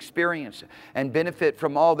begin to experience and benefit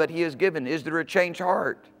from all that He has given? Is there a changed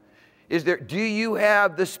heart? Do you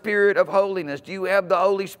have the Spirit of holiness? Do you have the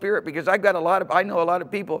Holy Spirit? Because I know a lot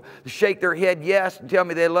of people shake their head yes and tell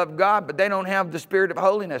me they love God, but they don't have the Spirit of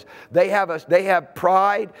holiness. They have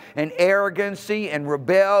pride and arrogancy and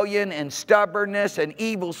rebellion and stubbornness and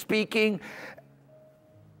evil speaking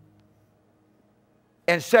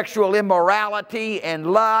and sexual immorality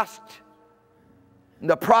and lust.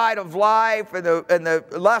 The pride of life and the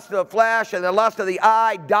lust of the flesh and the lust of the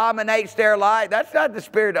eye dominates their life. That's not the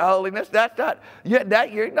Spirit of holiness. That's not,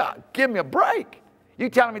 you're not. Give me a break. You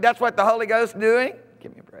telling me that's what the Holy Ghost is doing?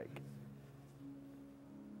 Give me a break.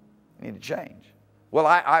 You need to change. Well,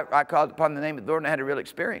 I called upon the name of the Lord and I had a real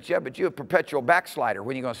experience. Yeah, but you're a perpetual backslider.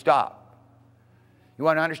 When are you going to stop? You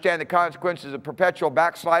want to understand the consequences of perpetual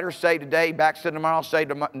backslider? Say today, backslid tomorrow, say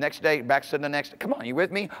the next day, backslid the next day. Come on, you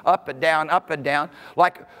with me? Up and down,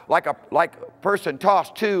 like a person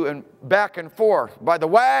tossed to and back and forth by the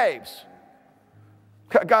waves.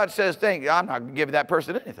 God says, I'm not going to give that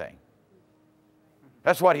person anything.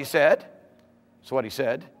 That's what he said. That's what he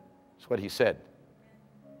said. That's what he said.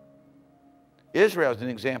 Israel is an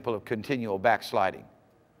example of continual backsliding.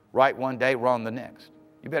 Right one day, wrong the next.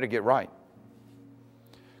 You better get right.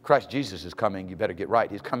 Christ Jesus is coming. You better get right.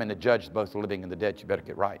 He's coming to judge both the living and the dead. You better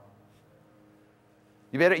get right.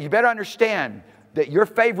 You better understand that your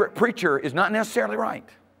favorite preacher is not necessarily right.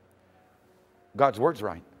 God's word's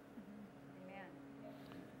right. Amen.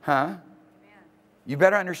 Huh? Amen. You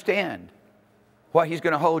better understand what he's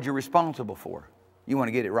going to hold you responsible for. You want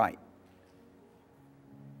to get it right.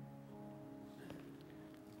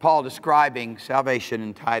 Paul describing salvation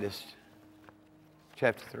in Titus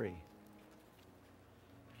chapter 3.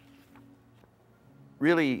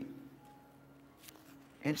 Really,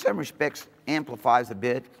 in some respects, amplifies a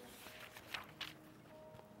bit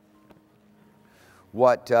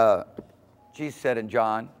what Jesus said in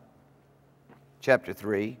John chapter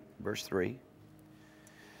 3, verse 3.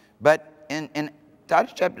 But in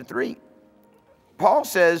Titus chapter 3, Paul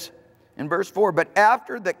says in verse 4, but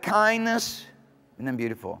after the kindness, isn't that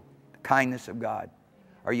beautiful? The kindness of God.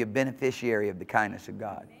 Are you a beneficiary of the kindness of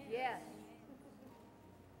God? Yes.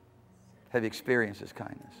 Have you experienced His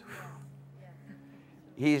kindness?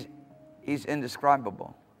 He's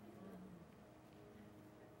indescribable.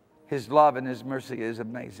 His love and His mercy is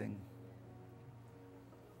amazing.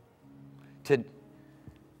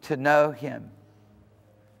 To know Him,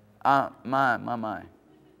 my,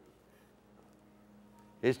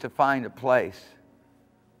 is to find a place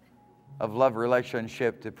of love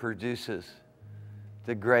relationship that produces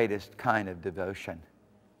the greatest kind of devotion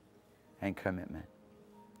and commitment.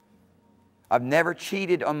 I've never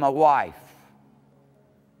cheated on my wife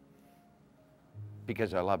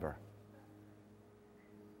because I love her.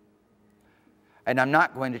 And I'm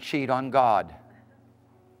not going to cheat on God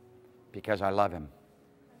because I love Him.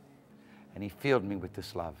 And He filled me with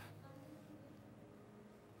this love.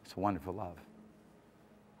 It's a wonderful love.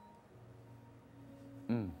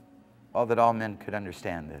 Oh, that all men could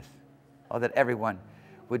understand this. Oh, that everyone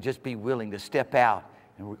would just be willing to step out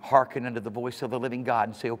and hearken unto the voice of the living God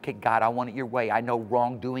and say, okay, God, I want it your way. I know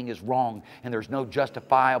wrongdoing is wrong, and there's no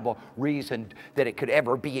justifiable reason that it could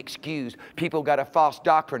ever be excused. People got a false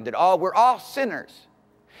doctrine that, we're all sinners,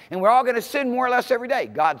 and we're all going to sin more or less every day.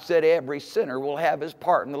 God said every sinner will have his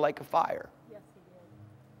part in the lake of fire. Yes,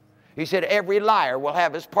 He said every liar will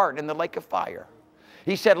have his part in the lake of fire.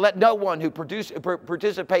 He said, let no one who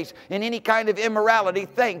participates in any kind of immorality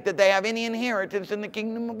think that they have any inheritance in the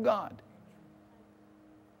kingdom of God.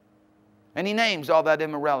 And He names all that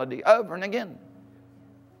immorality over and again.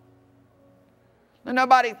 Let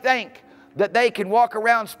nobody think that they can walk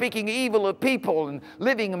around speaking evil of people and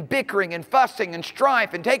living and bickering and fussing and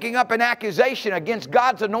strife and taking up an accusation against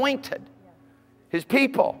God's anointed, His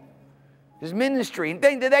people, His ministry, and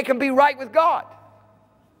think that they can be right with God.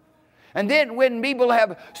 And then when people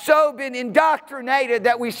have so been indoctrinated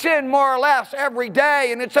that we sin more or less every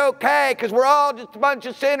day and it's okay because we're all just a bunch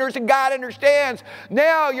of sinners and God understands,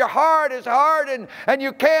 now your heart is hardened and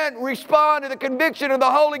you can't respond to the conviction of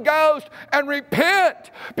the Holy Ghost and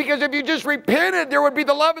repent. Because if you just repented, there would be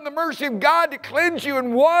the love and the mercy of God to cleanse you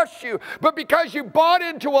and wash you. But because you bought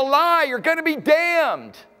into a lie, you're going to be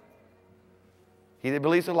damned. He that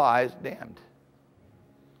believes a lie is damned.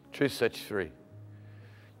 Truth sets you free.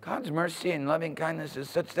 God's mercy and loving kindness is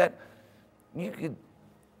such that you could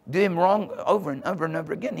do Him wrong over and over and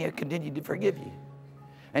over again. He'll continue to forgive you.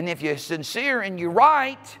 And if you're sincere and you're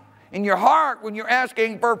right in your heart when you're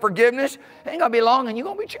asking for forgiveness, it ain't going to be long and you're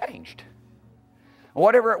going to be changed.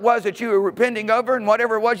 Whatever it was that you were repenting over and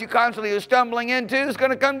whatever it was you constantly were stumbling into is going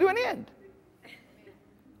to come to an end.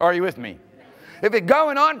 Are you with me? If it's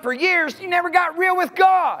going on for years, you never got real with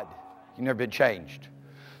God. You've never been changed.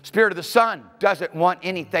 Spirit of the Son doesn't want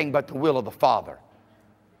anything but the will of the Father.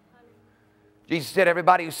 Jesus said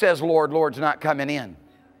everybody who says, Lord, Lord's not coming in.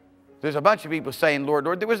 There's a bunch of people saying, Lord,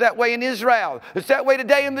 Lord. There was that way in Israel. It's that way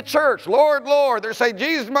today in the church. Lord, Lord. They're saying,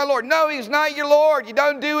 Jesus, my Lord. No, He's not your Lord. You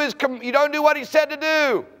don't do what He said to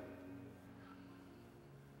do.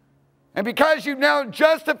 And because you've now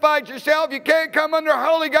justified yourself, you can't come under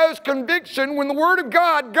Holy Ghost conviction when the Word of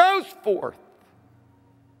God goes forth.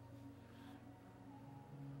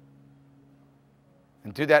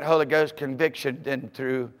 And through that Holy Ghost conviction, then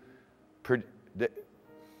through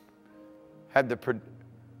had the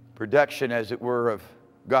production, as it were, of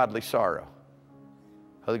godly sorrow.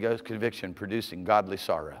 Holy Ghost conviction producing godly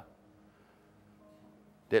sorrow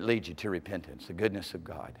that leads you to repentance, the goodness of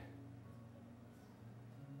God.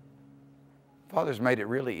 Father's made it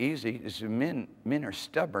really easy. Men are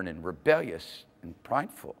stubborn and rebellious and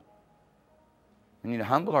prideful. We need to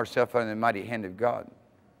humble ourselves under the mighty hand of God.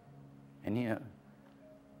 And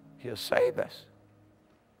He'll save us.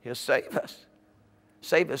 He'll save us.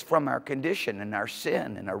 Save us from our condition and our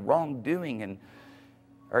sin and our wrongdoing and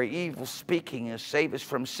our evil speaking. He'll save us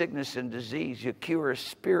from sickness and disease. He'll cure us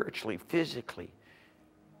spiritually, physically,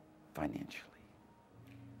 financially.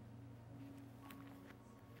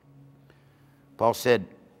 Paul said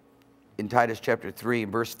in Titus chapter 3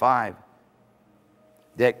 and verse 5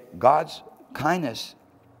 that God's kindness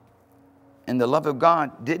and the love of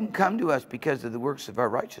God didn't come to us because of the works of our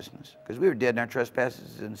righteousness, because we were dead in our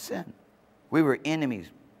trespasses and sin. We were enemies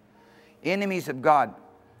of God.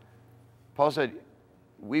 Paul said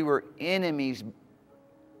we were enemies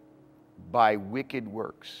by wicked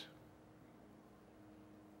works.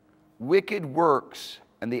 Wicked works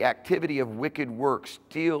and the activity of wicked works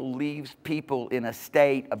still leaves people in a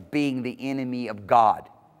state of being the enemy of God.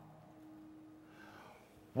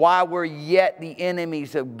 While we're yet the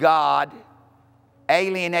enemies of God,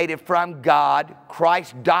 alienated from God,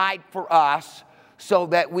 Christ died for us so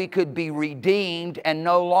that we could be redeemed and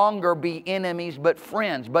no longer be enemies but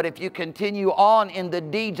friends. But if you continue on in the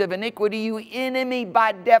deeds of iniquity, you enemy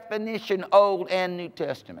by definition, Old and New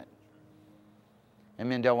Testament. And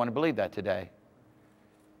men don't want to believe that today.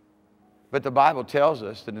 But the Bible tells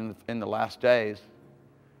us that in the last days,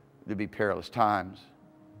 there'd be perilous times.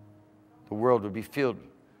 The world would be filled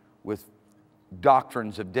with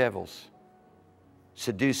doctrines of devils,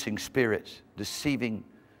 seducing spirits, deceiving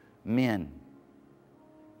men,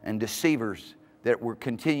 and deceivers that were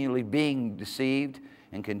continually being deceived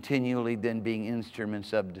and continually then being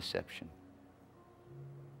instruments of deception.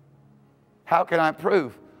 How can I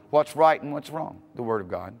prove what's right and what's wrong? The Word of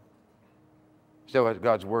God. Is that what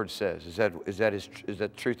God's Word says? Is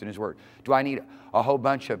that truth in His Word? Do I need a whole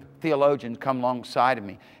bunch of theologians come alongside of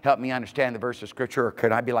me, help me understand the verse of Scripture, or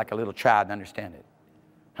could I be like a little child and understand it?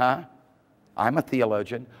 Huh? I'm a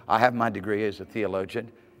theologian. I have my degree as a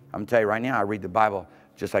theologian. I'm going to tell you right now, I read the Bible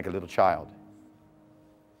just like a little child.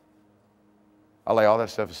 I'll lay all that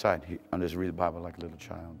stuff aside. I'll just read the Bible like a little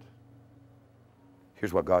child.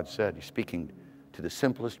 Here's what God said. He's speaking to the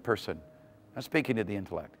simplest person. Not speaking to the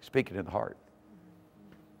intellect. He's speaking to the heart.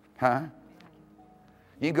 Huh?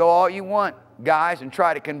 You can go all you want, guys, and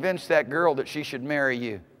try to convince that girl that she should marry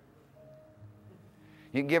you.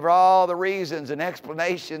 You can give her all the reasons and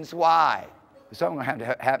explanations why. Something's going to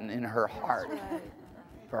have to happen in her heart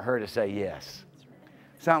for her to say yes.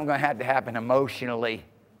 Something's going to have to happen emotionally,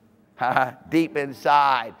 deep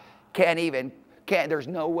inside. There's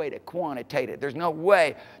no way to quantitate it. There's no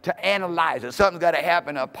way to analyze it. Something's got to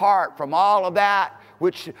happen apart from all of that,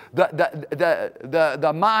 which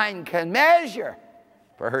the mind can measure,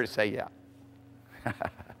 for her to say yeah.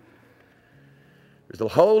 There's a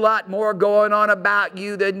whole lot more going on about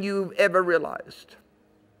you than you've ever realized.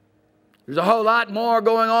 There's a whole lot more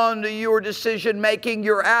going on to your decision making,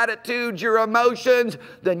 your attitudes, your emotions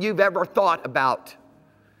than you've ever thought about.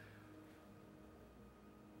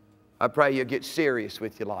 I pray you get serious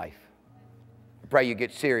with your life. I pray you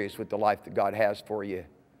get serious with the life that God has for you.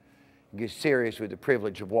 Get serious with the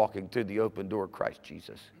privilege of walking through the open door of Christ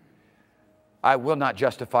Jesus. I will not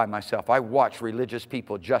justify myself. I watch religious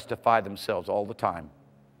people justify themselves all the time.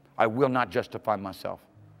 I will not justify myself.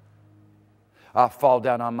 I'll fall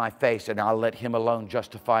down on my face and I'll let Him alone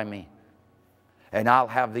justify me. And I'll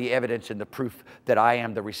have the evidence and the proof that I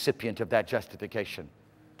am the recipient of that justification.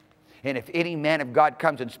 And if any man of God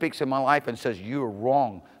comes and speaks in my life and says, "You are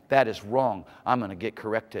wrong, that is wrong," I'm going to get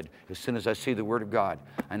corrected as soon as I see the Word of God.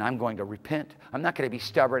 And I'm going to repent. I'm not going to be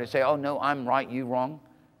stubborn and say, "Oh no, I'm right, you wrong."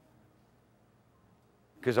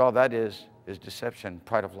 Because all that is deception,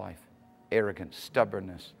 pride of life, arrogance,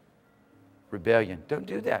 stubbornness, rebellion. Don't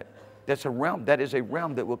do that. That is a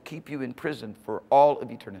realm that will keep you in prison for all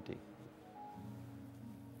of eternity.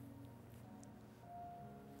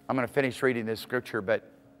 I'm going to finish reading this scripture, but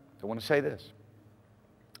I want to say this.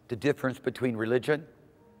 The difference between religion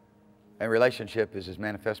and relationship is His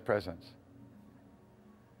manifest presence.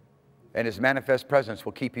 And His manifest presence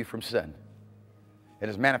will keep you from sin. And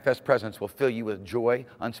His manifest presence will fill you with joy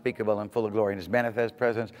unspeakable and full of glory. And His manifest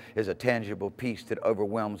presence is a tangible peace that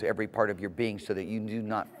overwhelms every part of your being so that you do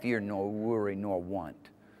not fear nor worry nor want.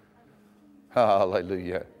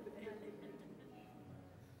 Hallelujah.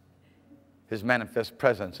 His manifest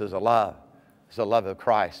presence is a love. It's the love of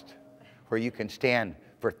Christ. where you can stand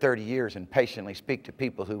for 30 years and patiently speak to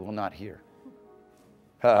people who will not hear.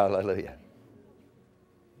 Hallelujah.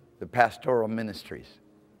 The pastoral ministries.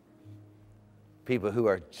 People who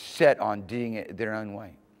are set on doing it their own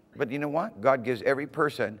way. But you know what? God gives every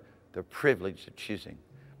person the privilege of choosing.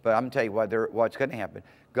 But I'm telling you what's going to happen.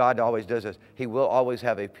 God always does this. He will always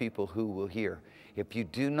have a people who will hear. If you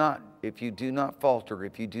do not falter,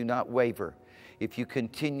 if you do not waver, if you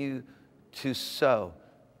continue to sow,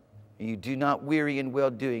 you do not weary in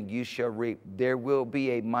well-doing, you shall reap. There will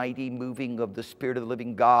be a mighty moving of the Spirit of the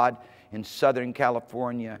living God in Southern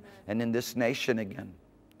California and in this nation again.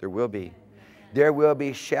 There will be. There will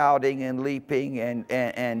be shouting and leaping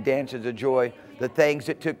and dances of joy. The things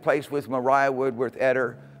that took place with Mariah Woodworth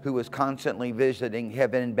Etter, who was constantly visiting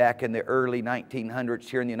heaven back in the early 1900s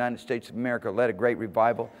here in the United States of America, led a great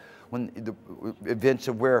revival. When the events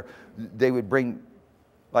of where they would bring,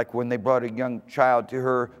 like when they brought a young child to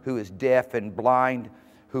her who is deaf and blind,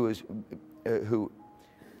 who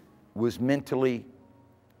was mentally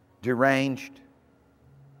deranged,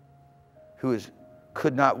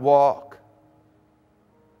 could not walk.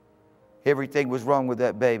 Everything was wrong with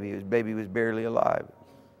that baby. His baby was barely alive.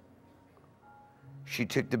 She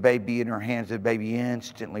took the baby in her hands. The baby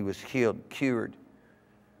instantly was healed, cured.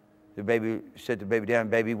 The baby set the baby down.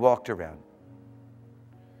 The baby walked around.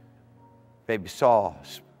 Baby saw,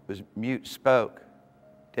 was mute, spoke,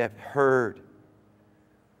 deaf, heard.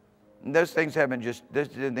 And those things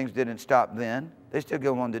didn't stop then. They still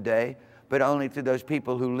go on today, but only to those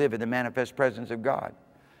people who live in the manifest presence of God.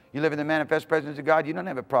 You live in the manifest presence of God, you don't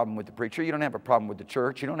have a problem with the preacher. You don't have a problem with the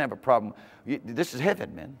church. You don't have a problem. This is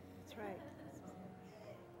heaven, man. That's right.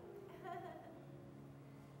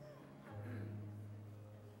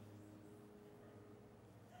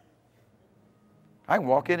 I can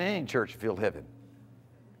walk in any church and feel heaven.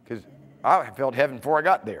 Because I felt heaven before I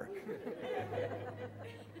got there.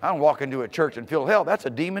 I don't walk into a church and feel hell. That's a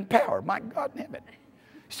demon power. My God in heaven.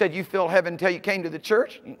 He said you feel heaven until you came to the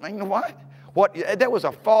church. You know what? That was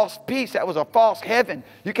a false peace. That was a false heaven.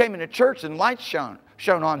 You came into church and light shone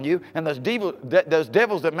on you. And those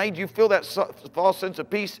devils that made you feel that false sense of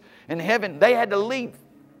peace in heaven, they had to leave.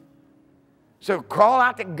 So crawl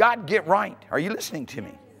out to God, get right. Are you listening to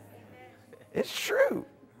me? It's true.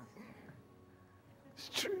 It's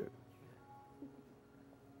true.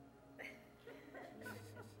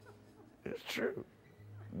 It's true.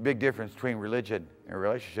 Big difference between religion and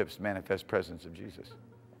relationships, manifest presence of Jesus.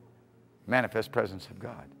 Manifest presence of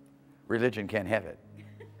God. Religion can't have it.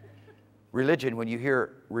 Religion, when you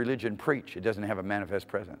hear religion preach, it doesn't have a manifest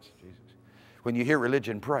presence of Jesus. When you hear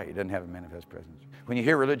religion pray, it doesn't have a manifest presence. When you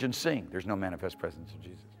hear religion sing, there's no manifest presence of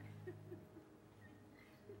Jesus.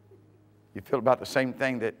 You feel about the same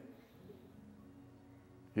thing that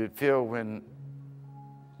you'd feel when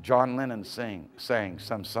John Lennon sang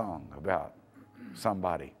some song about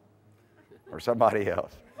somebody or somebody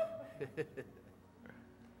else.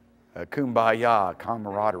 Kumbaya,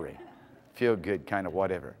 camaraderie, feel good kind of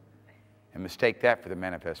whatever. And mistake that for the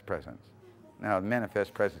manifest presence. Now, the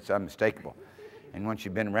manifest presence is unmistakable. And once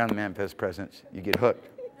you've been around the manifest presence, you get hooked.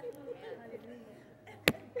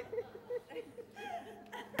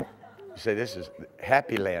 You say, this is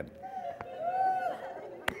happy land.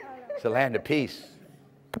 It's a land of peace.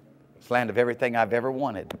 It's a land of everything I've ever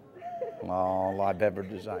wanted. All I've ever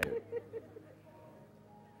desired.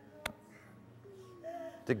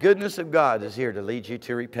 The goodness of God is here to lead you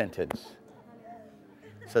to repentance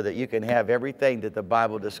so that you can have everything that the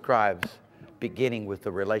Bible describes, beginning with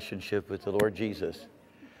the relationship with the Lord Jesus,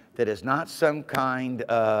 that is not some kind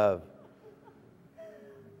of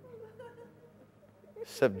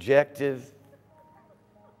subjective,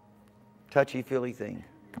 touchy-feely thing,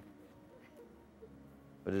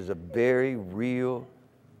 but is a very real,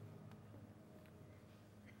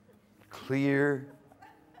 clear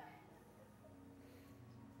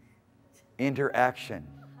interaction,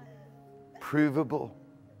 provable,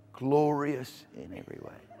 glorious in every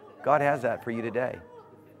way. God has that for you today.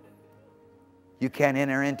 You can't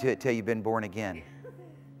enter into it till you've been born again.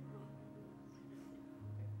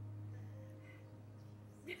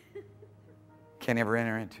 Can't ever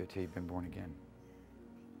enter into it till you've been born again.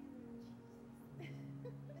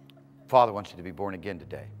 Father wants you to be born again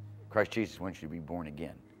today. Christ Jesus wants you to be born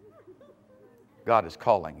again. God is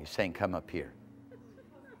calling. He's saying, come up here.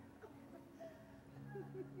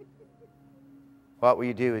 What will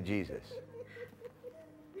you do with Jesus?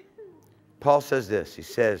 Paul says this. He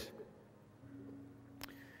says,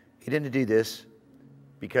 he didn't do this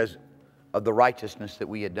because of the righteousness that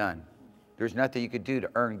we had done. There's nothing you could do to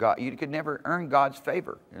earn God. You could never earn God's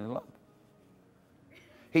favor and love.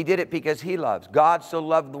 He did it because he loves. God so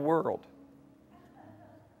loved the world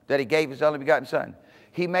that He gave His only begotten Son.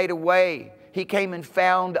 He made a way. He came and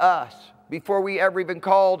found us. Before we ever even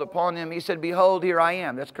called upon Him, He said, behold, here I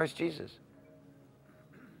am. That's Christ Jesus.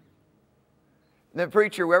 The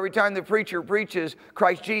preacher, every time the preacher preaches,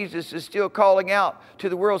 Christ Jesus is still calling out to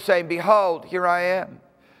the world saying, behold, here I am.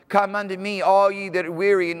 Come unto me, all ye that are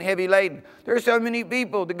weary and heavy laden. There are so many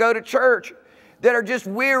people that go to church that are just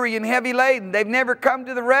weary and heavy laden. They've never come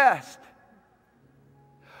to the rest.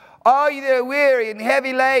 All ye that are weary and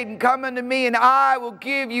heavy laden, come unto me and I will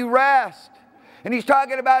give you rest. And He's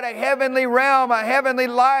talking about a heavenly realm, a heavenly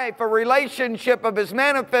life, a relationship of His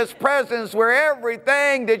manifest presence where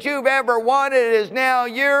everything that you've ever wanted is now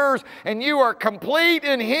yours and you are complete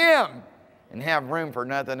in Him and have room for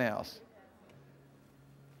nothing else.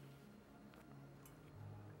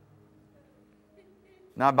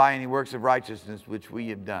 Not by any works of righteousness which we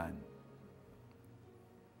have done,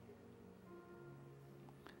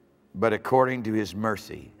 but according to His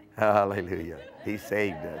mercy. Hallelujah. He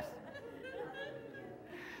saved us.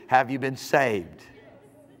 Have you been saved?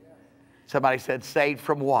 Somebody said, saved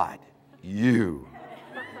from what? You.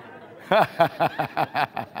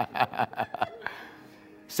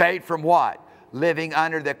 Saved from what? Living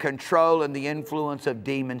under the control and the influence of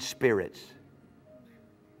demon spirits.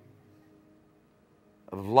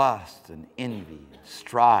 Of lust and envy and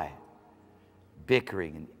strife,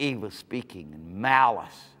 bickering and evil speaking and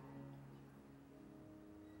malice.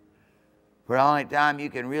 For the only time you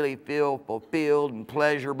can really feel fulfilled and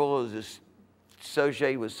pleasurable is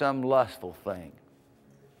associated with some lustful thing.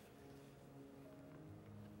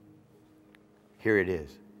 Here it is.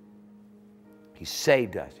 He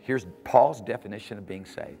saved us. Here's Paul's definition of being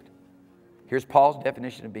saved. Here's Paul's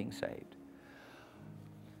definition of being saved.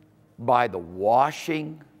 By the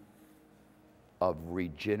washing of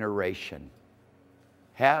regeneration.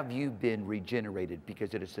 Have you been regenerated?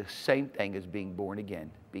 Because it is the same thing as being born again.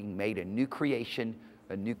 Being made a new creation,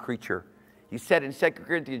 a new creature. He said in 2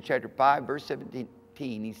 Corinthians chapter 5, verse 17,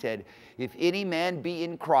 He said, if any man be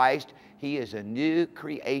in Christ, he is a new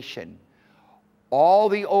creation. All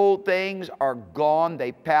the old things are gone.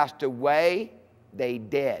 They passed away. They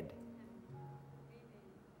dead.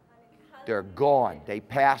 They're gone. They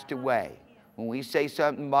passed away. When we say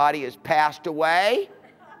somebody has passed away,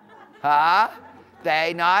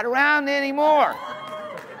 they not around anymore.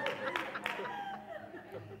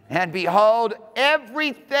 And behold,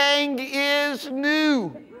 everything is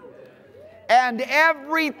new. And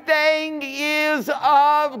everything is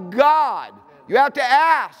of God. You have to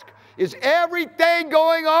ask, is everything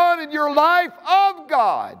going on in your life of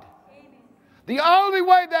God? The only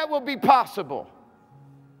way that will be possible.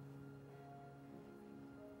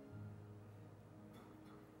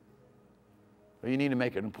 Well, you need to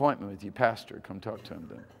make an appointment with your pastor. Come talk to him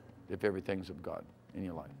then, if everything's of God in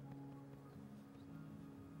your life.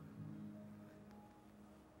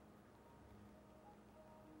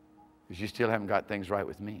 Because you still haven't got things right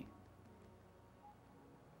with me.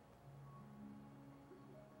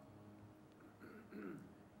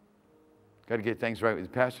 Got to get things right with the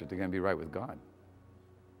pastor if they're going to be right with God.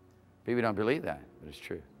 People don't believe that, but it's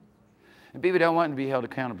true. And people don't want to be held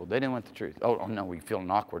accountable. They didn't want the truth. Oh no, we're feeling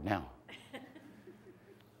awkward now.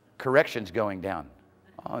 Correction's going down.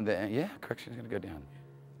 Oh, yeah, correction's going to go down.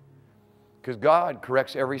 Because God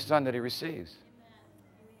corrects every son that He receives.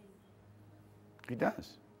 He does.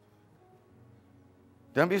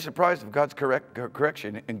 Don't be surprised if God's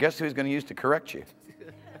correction, and guess who He's going to use to correct you?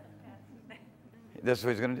 That's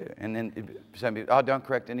what He's going to do. And then some people, oh, don't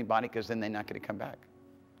correct anybody because then they're not going to come back.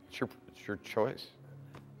 It's your choice.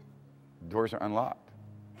 Doors are unlocked.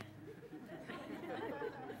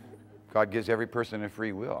 God gives every person a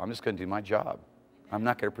free will. I'm just going to do my job. I'm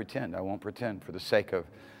not going to pretend. I won't pretend for the sake of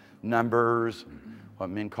numbers, and what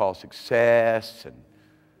men call success, and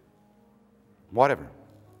whatever,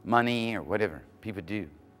 money or whatever people do.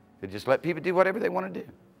 They just let people do whatever they want to do.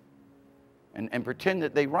 And pretend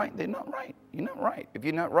that they're right. They're not right. You're not right. If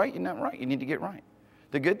you're not right, you're not right. You need to get right.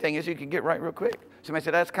 The good thing is you can get right real quick. Somebody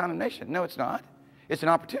said, that's condemnation. No, it's not. It's an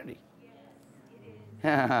opportunity.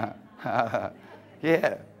 Yes, it is.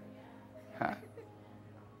 Yeah.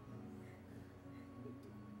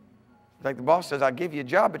 Like the boss says, I'll give you a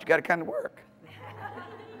job, but you got to come to work.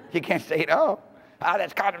 You can't say, oh,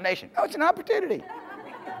 that's condemnation. No, it's an opportunity.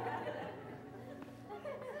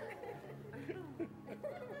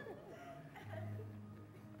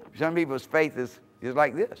 Some people's faith is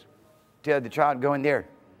like this. Tell the child, go in there,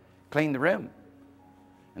 clean the room.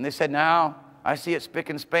 And they said, no, I see it spick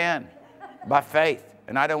and span by faith,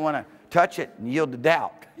 and I don't want to touch it and yield to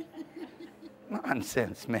doubt.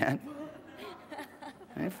 Nonsense, man.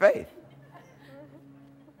 And faith.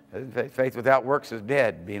 Faith without works is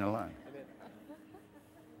dead, being alone.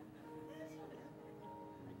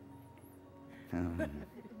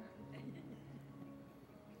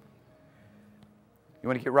 You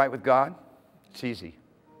want to get right with God? It's easy.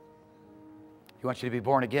 He wants you to be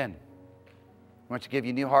born again. He wants to give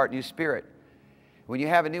you a new heart, new spirit. When you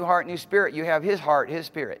have a new heart, new spirit, you have His heart, His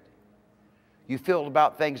spirit. You feel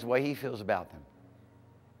about things the way He feels about them.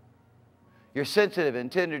 You're sensitive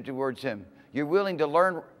and tender towards Him. You're willing to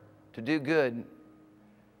learn to do good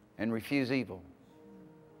and refuse evil.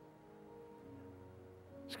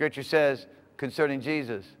 Scripture says concerning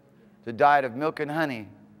Jesus, the diet of milk and honey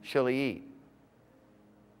shall He eat.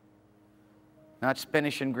 Not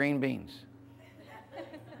spinach and green beans.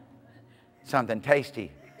 Something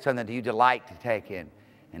tasty, something that you delight to take in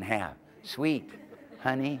and have. Sweet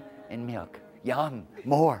honey and milk. Yum.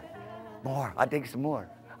 More. More. I think some more.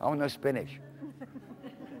 I want no spinach.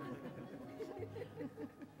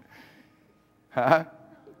 Huh?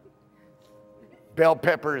 Bell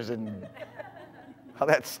peppers and all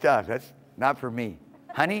that stuff. That's not for me.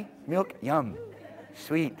 Honey, milk, yum.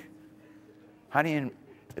 Sweet. Honey and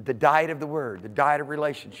the diet of the Word, the diet of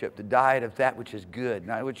relationship, the diet of that which is good,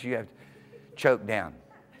 not which you have to choke down.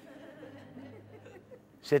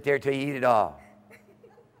 Sit there till you eat it all.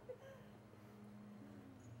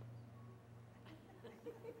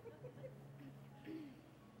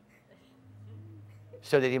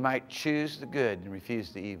 So that you might choose the good and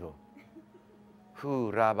refuse the evil.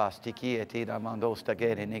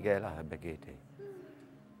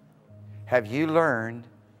 Have you learned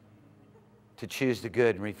to choose the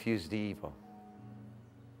good and refuse the evil?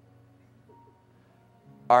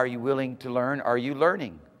 Are you willing to learn? Are you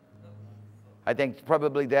learning? I think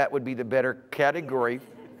probably that would be the better category.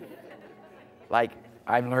 Like,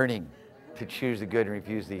 I'm learning to choose the good and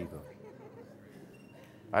refuse the evil.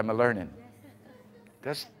 I'm a learning.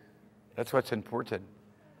 That's what's important.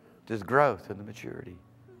 This growth and the maturity,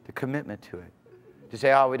 the commitment to it. To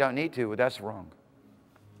say, oh, we don't need to, well, that's wrong.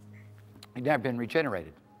 You've never been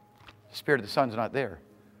regenerated. The Spirit of the Son's not there.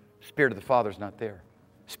 The Spirit of the Father's not there.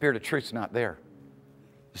 The Spirit of truth's not there.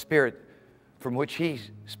 The Spirit from which He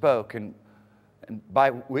spoke and by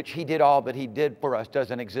which He did all that He did for us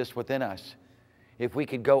doesn't exist within us. If we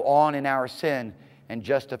could go on in our sin and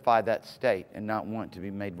justify that state and not want to be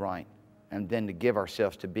made right, and then to give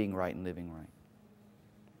ourselves to being right and living right.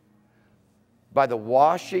 By the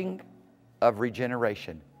washing of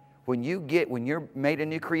regeneration. When you're made a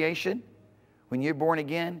new creation, when you're born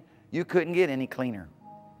again, you couldn't get any cleaner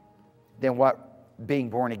than what being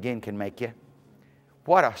born again can make you.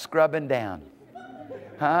 What a scrubbing down.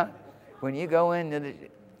 Huh? When you go into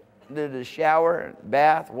the shower,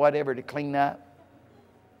 bath, whatever to clean up,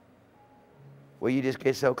 well, you just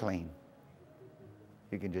get so clean.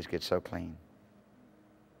 You can just get so clean.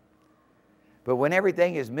 But when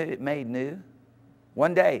everything is made new,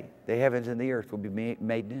 one day the heavens and the earth will be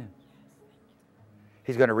made new.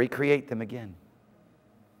 He's going to recreate them again.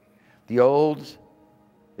 The old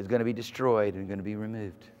is going to be destroyed and going to be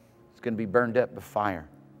removed. It's going to be burned up by fire.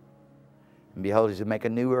 And behold, He's going to make a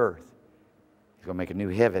new earth. He's going to make a new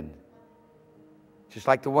heaven. Just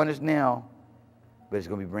like the one is now, but it's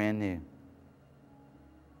going to be brand new.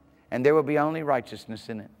 And there will be only righteousness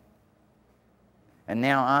in it. And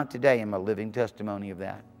now I today am a living testimony of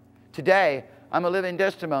that. Today, I'm a living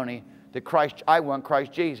testimony that I want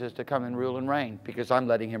Christ Jesus to come and rule and reign, because I'm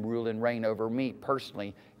letting Him rule and reign over me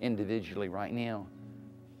personally, individually right now.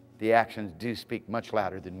 The actions do speak much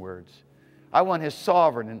louder than words. I want His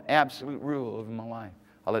sovereign and absolute rule over my life.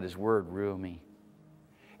 I'll let His word rule me.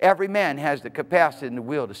 Every man has the capacity and the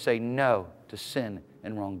will to say no to sin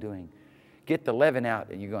and wrongdoing. Get the leaven out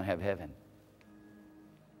and you're going to have heaven.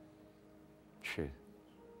 True.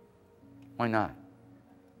 Why not?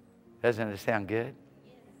 Doesn't it sound good?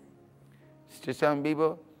 It's just some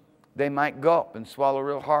people, they might gulp and swallow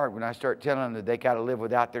real hard when I start telling them that they got to live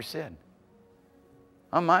without their sin.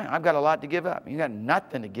 I've got a lot to give up. You got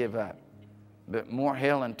nothing to give up but more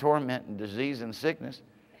hell and torment and disease and sickness.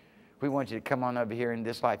 We want you to come on over here in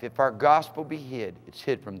this life. If our gospel be hid, it's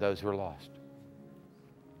hid from those who are lost.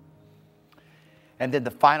 And then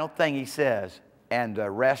the final thing He says, and the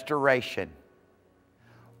restoration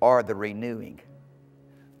or the renewing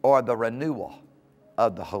or the renewal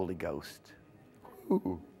of the Holy Ghost.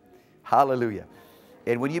 Ooh, hallelujah.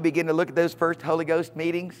 And when you begin to look at those first Holy Ghost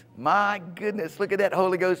meetings, my goodness, look at that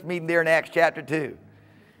Holy Ghost meeting there in Acts chapter 2.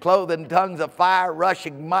 Clothed in tongues of fire,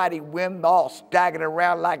 rushing mighty wind, all staggering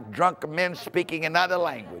around like drunken men speaking in other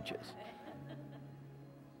languages.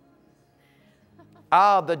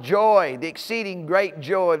 Ah, the joy, the exceeding great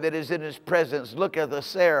joy that is in His presence. Look at the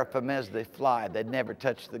seraphim as they fly. They never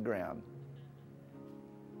touch the ground.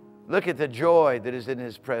 Look at the joy that is in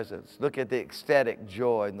His presence. Look at the ecstatic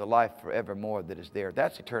joy and the life forevermore that is there.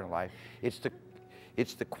 That's eternal life. It's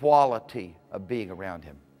the quality of being around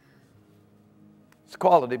Him. It's the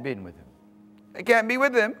quality of being with Him. I can't be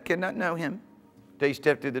with Him, cannot know Him, till you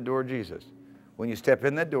step through the door of Jesus. When you step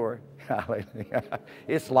in that door, hallelujah,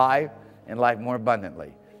 it's life and life more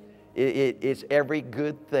abundantly. It's every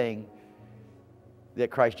good thing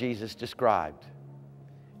that Christ Jesus described.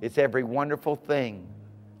 It's every wonderful thing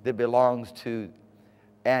that belongs to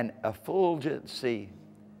an effulgency,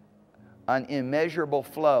 an immeasurable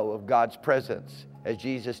flow of God's presence, as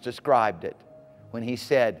Jesus described it when He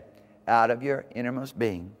said, out of your innermost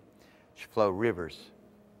being shall flow rivers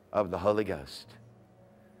of the Holy Ghost.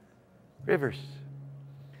 Rivers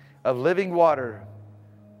of living water.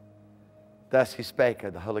 Thus He spake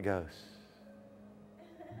of the Holy Ghost.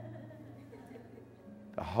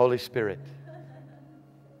 The Holy Spirit.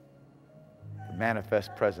 The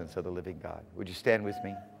manifest presence of the living God. Would you stand with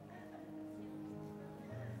me?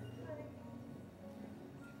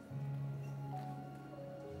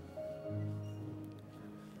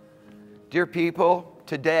 Dear people,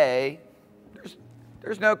 today,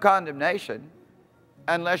 there's no condemnation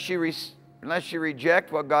unless you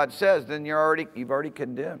reject what God says. Then you've already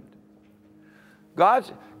condemned.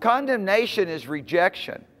 God's condemnation is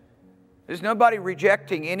rejection. There's nobody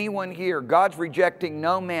rejecting anyone here. God's rejecting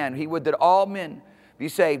no man. He would that all men be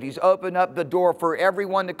saved. He's opened up the door for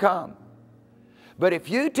everyone to come. But if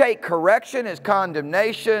you take correction as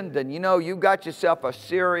condemnation, then you know you've got yourself a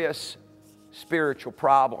serious spiritual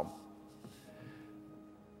problem.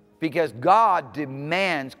 Because God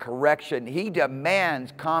demands correction. He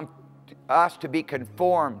demands us to be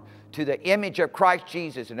conformed to the image of Christ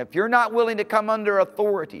Jesus. And if you're not willing to come under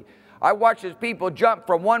authority, I watch as people jump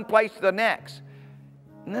from one place to the next.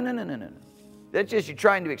 No. That's just you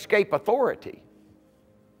trying to escape authority.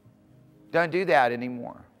 Don't do that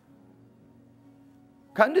anymore.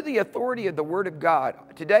 Come to the authority of the Word of God.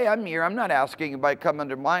 Today I'm here. I'm not asking anybody to come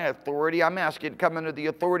under my authority. I'm asking you to come under the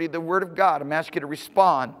authority of the Word of God. I'm asking you to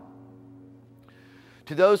respond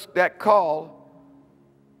to those that call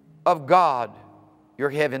of God, your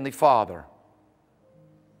Heavenly Father,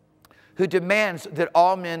 who demands that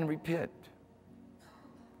all men repent,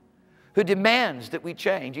 who demands that we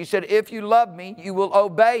change. He said, if you love me, you will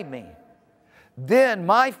obey me. Then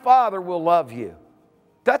my Father will love you.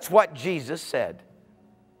 That's what Jesus said.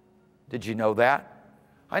 Did you know that?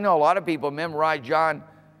 I know a lot of people memorize John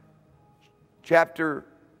chapter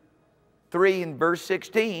 3 and verse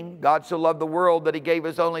 16. God so loved the world that He gave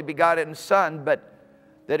His only begotten Son, but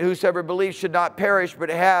that whosoever believes should not perish but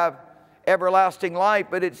have everlasting life.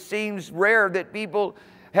 But it seems rare that people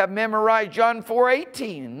have memorized John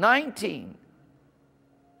 4:18 and 19.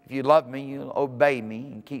 If you love me, you'll obey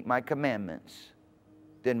me and keep my commandments.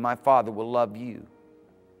 Then my Father will love you.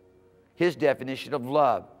 His definition of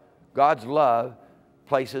love. God's love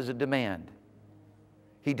places a demand.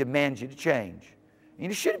 He demands you to change.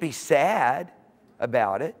 You shouldn't be sad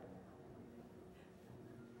about it.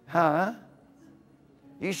 Huh?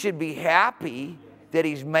 You should be happy that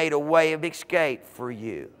He's made a way of escape for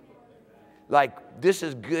you. Like, this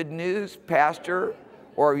is good news, Pastor,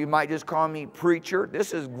 or you might just call me preacher.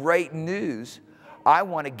 This is great news. I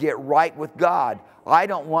want to get right with God. I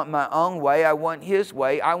don't want my own way. I want His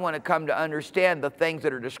way. I want to come to understand the things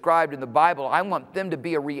that are described in the Bible. I want them to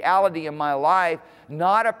be a reality in my life,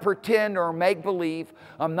 not a pretend or make-believe.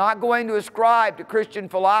 I'm not going to ascribe to Christian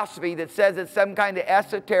philosophy that says it's some kind of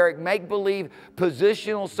esoteric, make-believe,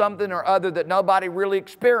 positional something or other that nobody really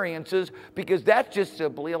experiences, because that's just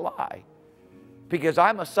simply a lie. Because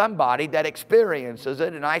I'm a somebody that experiences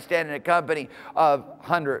it, and I stand in a company of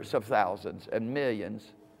hundreds of thousands and millions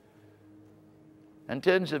and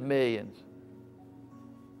tens of millions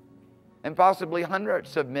and possibly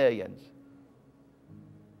hundreds of millions.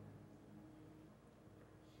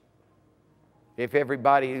 If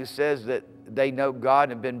everybody who says that they know God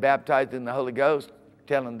and have been baptized in the Holy Ghost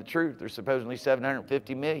telling the truth, there's supposedly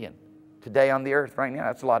 750 million today on the earth right now.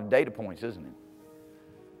 That's a lot of data points, isn't it?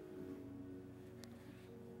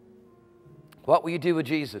 What will you do with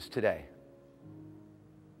Jesus today?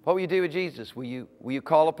 What will you do with Jesus? Will you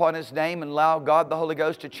call upon His name and allow God the Holy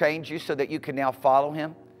Ghost to change you so that you can now follow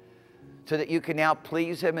Him? So that you can now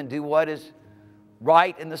please Him and do what is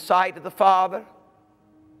right in the sight of the Father?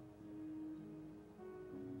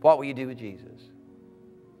 What will you do with Jesus?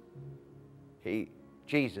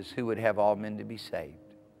 Jesus who would have all men to be saved.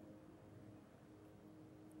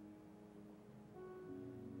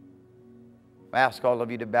 I ask all of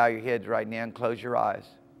you to bow your heads right now and close your eyes.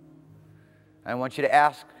 I want you to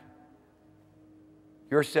ask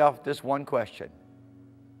yourself this one question.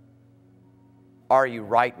 Are you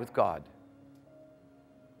right with God?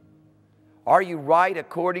 Are you right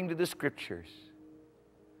according to the Scriptures?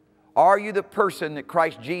 Are you the person that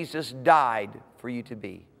Christ Jesus died for you to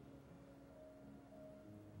be?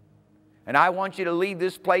 And I want you to leave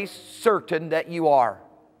this place certain that you are.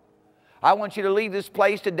 I want you to leave this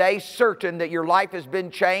place today certain that your life has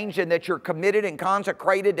been changed and that you're committed and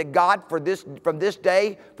consecrated to God from this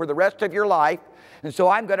day for the rest of your life. And so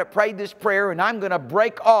I'm going to pray this prayer, and I'm going to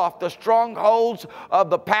break off the strongholds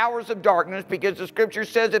of the powers of darkness, because the Scripture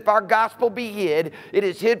says if our gospel be hid, it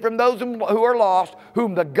is hid from those who are lost,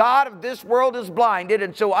 whom the God of this world is blinded.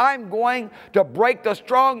 And so I'm going to break the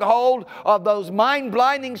stronghold of those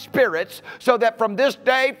mind-blinding spirits, so that from this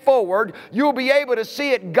day forward you'll be able to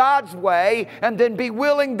see it God's way and then be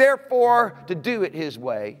willing therefore to do it His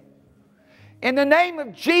way. In the name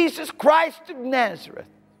of Jesus Christ of Nazareth,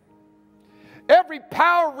 every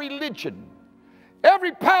power of religion,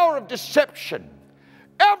 every power of deception,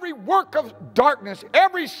 every work of darkness,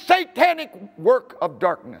 every satanic work of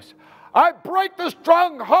darkness, I break the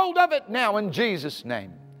stronghold of it now in Jesus'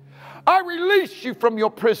 name. I release you from your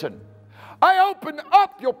prison. I open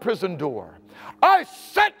up your prison door. I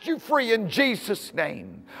set you free in Jesus'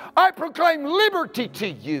 name. I proclaim liberty to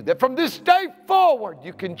you, that from this day forward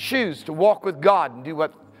you can choose to walk with God and do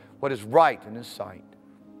what is right in His sight.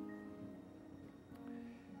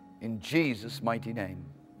 In Jesus' mighty name.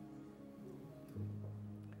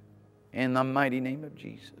 In the mighty name of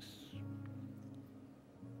Jesus.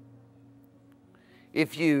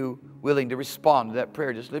 If you're willing to respond to that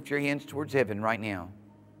prayer, just lift your hands towards heaven right now.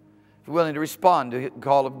 If you're willing to respond to the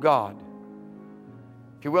call of God.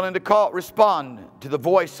 If you're willing to respond to the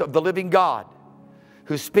voice of the living God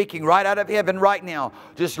who's speaking right out of heaven right now,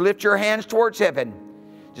 just lift your hands towards heaven.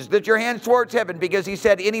 Just lift your hands towards heaven, because He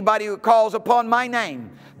said, anybody who calls upon my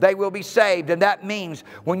name, they will be saved. And that means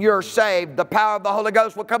when you're saved, the power of the Holy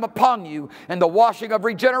Ghost will come upon you, and the washing of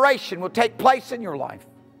regeneration will take place in your life.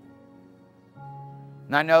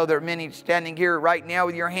 And I know there are many standing here right now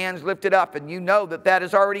with your hands lifted up, and you know that that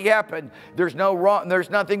has already happened. There's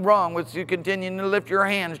nothing wrong with you continuing to lift your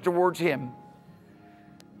hands towards Him.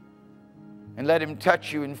 And let Him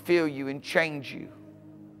touch you and feel you and change you.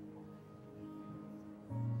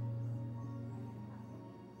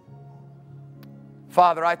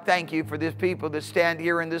 Father, I thank you for these people that stand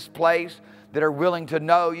here in this place that are willing to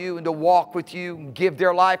know you and to walk with you and give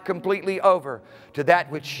their life completely over to that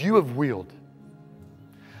which you have willed,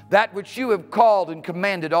 that which you have called and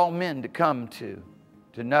commanded all men to come to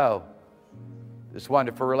know this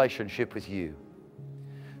wonderful relationship with you.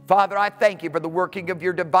 Father, I thank you for the working of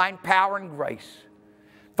your divine power and grace.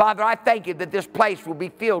 Father, I thank you that this place will be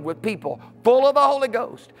filled with people full of the Holy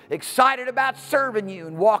Ghost, excited about serving you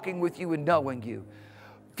and walking with you and knowing you,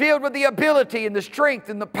 filled with the ability and the strength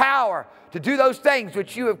and the power to do those things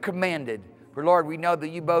which you have commanded. For Lord, we know that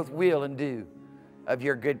you both will and do of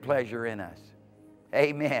your good pleasure in us.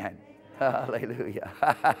 Amen. Hallelujah.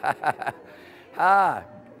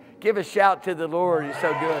 Give a shout to the Lord. He's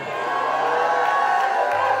so good.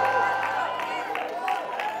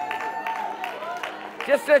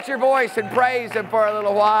 Just set your voice and praise Him for a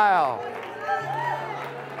little while.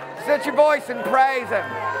 Set your voice and praise Him.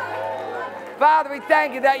 Father, we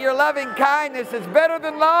thank you that your loving kindness is better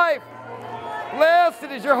than life.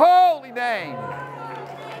 Blessed is your holy name.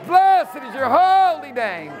 Blessed is your holy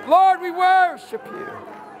name. Lord, we worship you.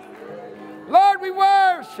 Lord, we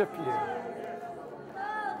worship you.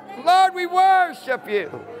 Lord, we worship you.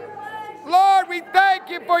 Lord, we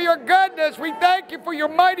thank you for your goodness. We thank you for your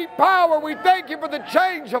mighty power. We thank you for the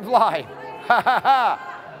change of life.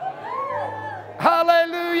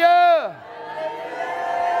 Hallelujah.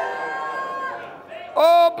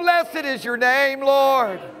 Oh, blessed is your name,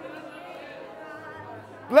 Lord.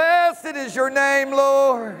 Blessed is your name,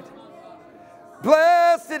 Lord.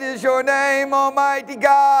 Blessed is your name, Almighty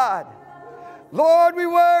God. Lord, we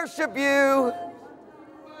worship you.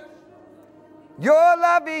 Your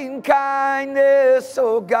loving kindness,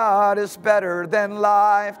 oh God, is better than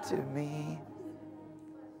life to me.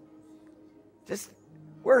 Just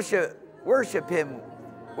worship Him.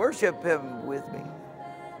 Worship Him with me.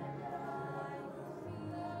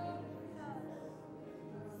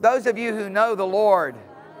 Those of you who know the Lord,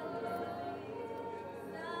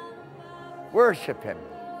 worship Him.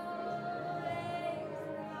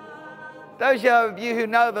 Those of you who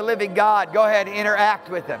know the living God, go ahead and interact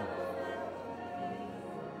with Him.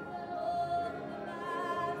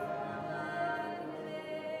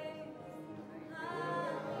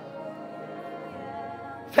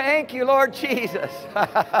 Thank you, Lord Jesus.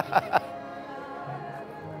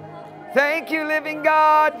 Thank you, living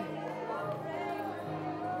God.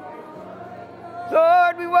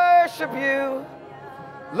 Lord, we worship you.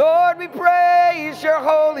 Lord, we praise your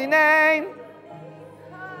holy name.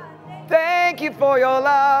 Thank you for your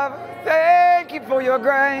love. Thank you for your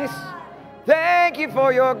grace. Thank you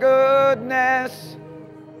for your goodness.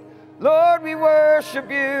 Lord, we worship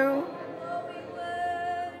you.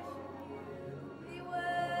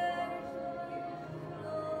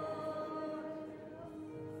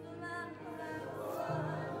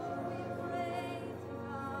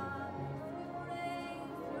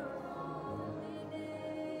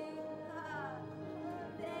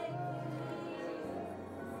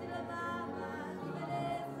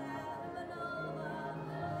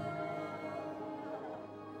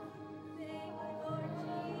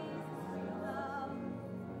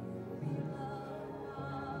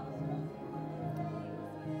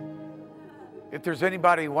 If there's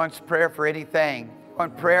anybody who wants prayer for anything, you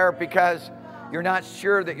want prayer because you're not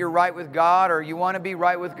sure that you're right with God, or you want to be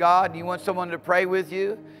right with God and you want someone to pray with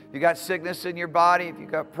you, if you got sickness in your body, if you've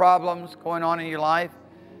got problems going on in your life,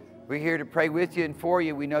 we're here to pray with you and for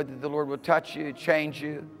you. We know that the Lord will touch you, change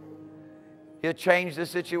you. He'll change the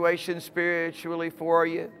situation spiritually for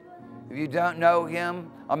you. If you don't know Him,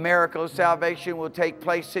 a miracle of salvation will take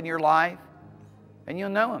place in your life and you'll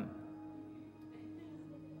know Him.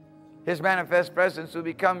 His manifest presence will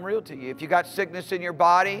become real to you. If you got sickness in your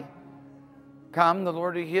body, come, the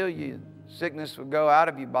Lord will heal you. Sickness will go out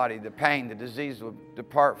of your body. The pain, the disease will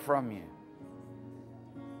depart from you.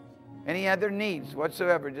 Any other needs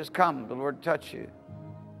whatsoever, just come. The Lord will touch you.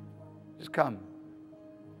 Just come.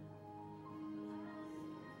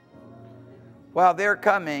 While they're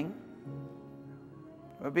coming,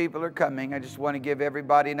 when people are coming, I just want to give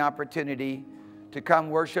everybody an opportunity to come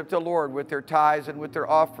worship the Lord with their tithes and with their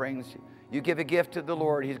offerings. You give a gift to the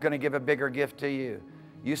Lord, He's going to give a bigger gift to you.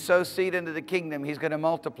 You sow seed into the kingdom, He's going to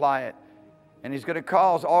multiply it. And He's going to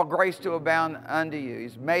cause all grace to abound unto you.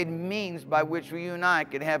 He's made means by which you and I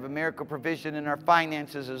can have a miracle provision in our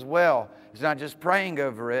finances as well. It's not just praying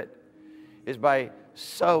over it. It's by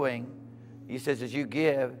sowing. He says as you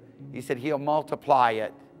give, He said He'll multiply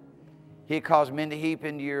it. He caused men to heap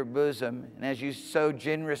into your bosom. And as you sow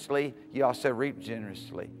generously, you also reap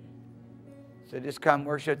generously. So just come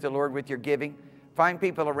worship the Lord with your giving. Find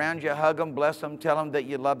people around you, hug them, bless them, tell them that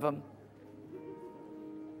you love them.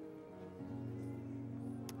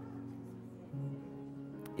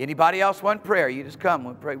 Anybody else want prayer? You just come.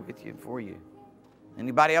 We'll pray with you and for you.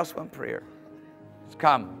 Anybody else want prayer? Just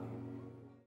come.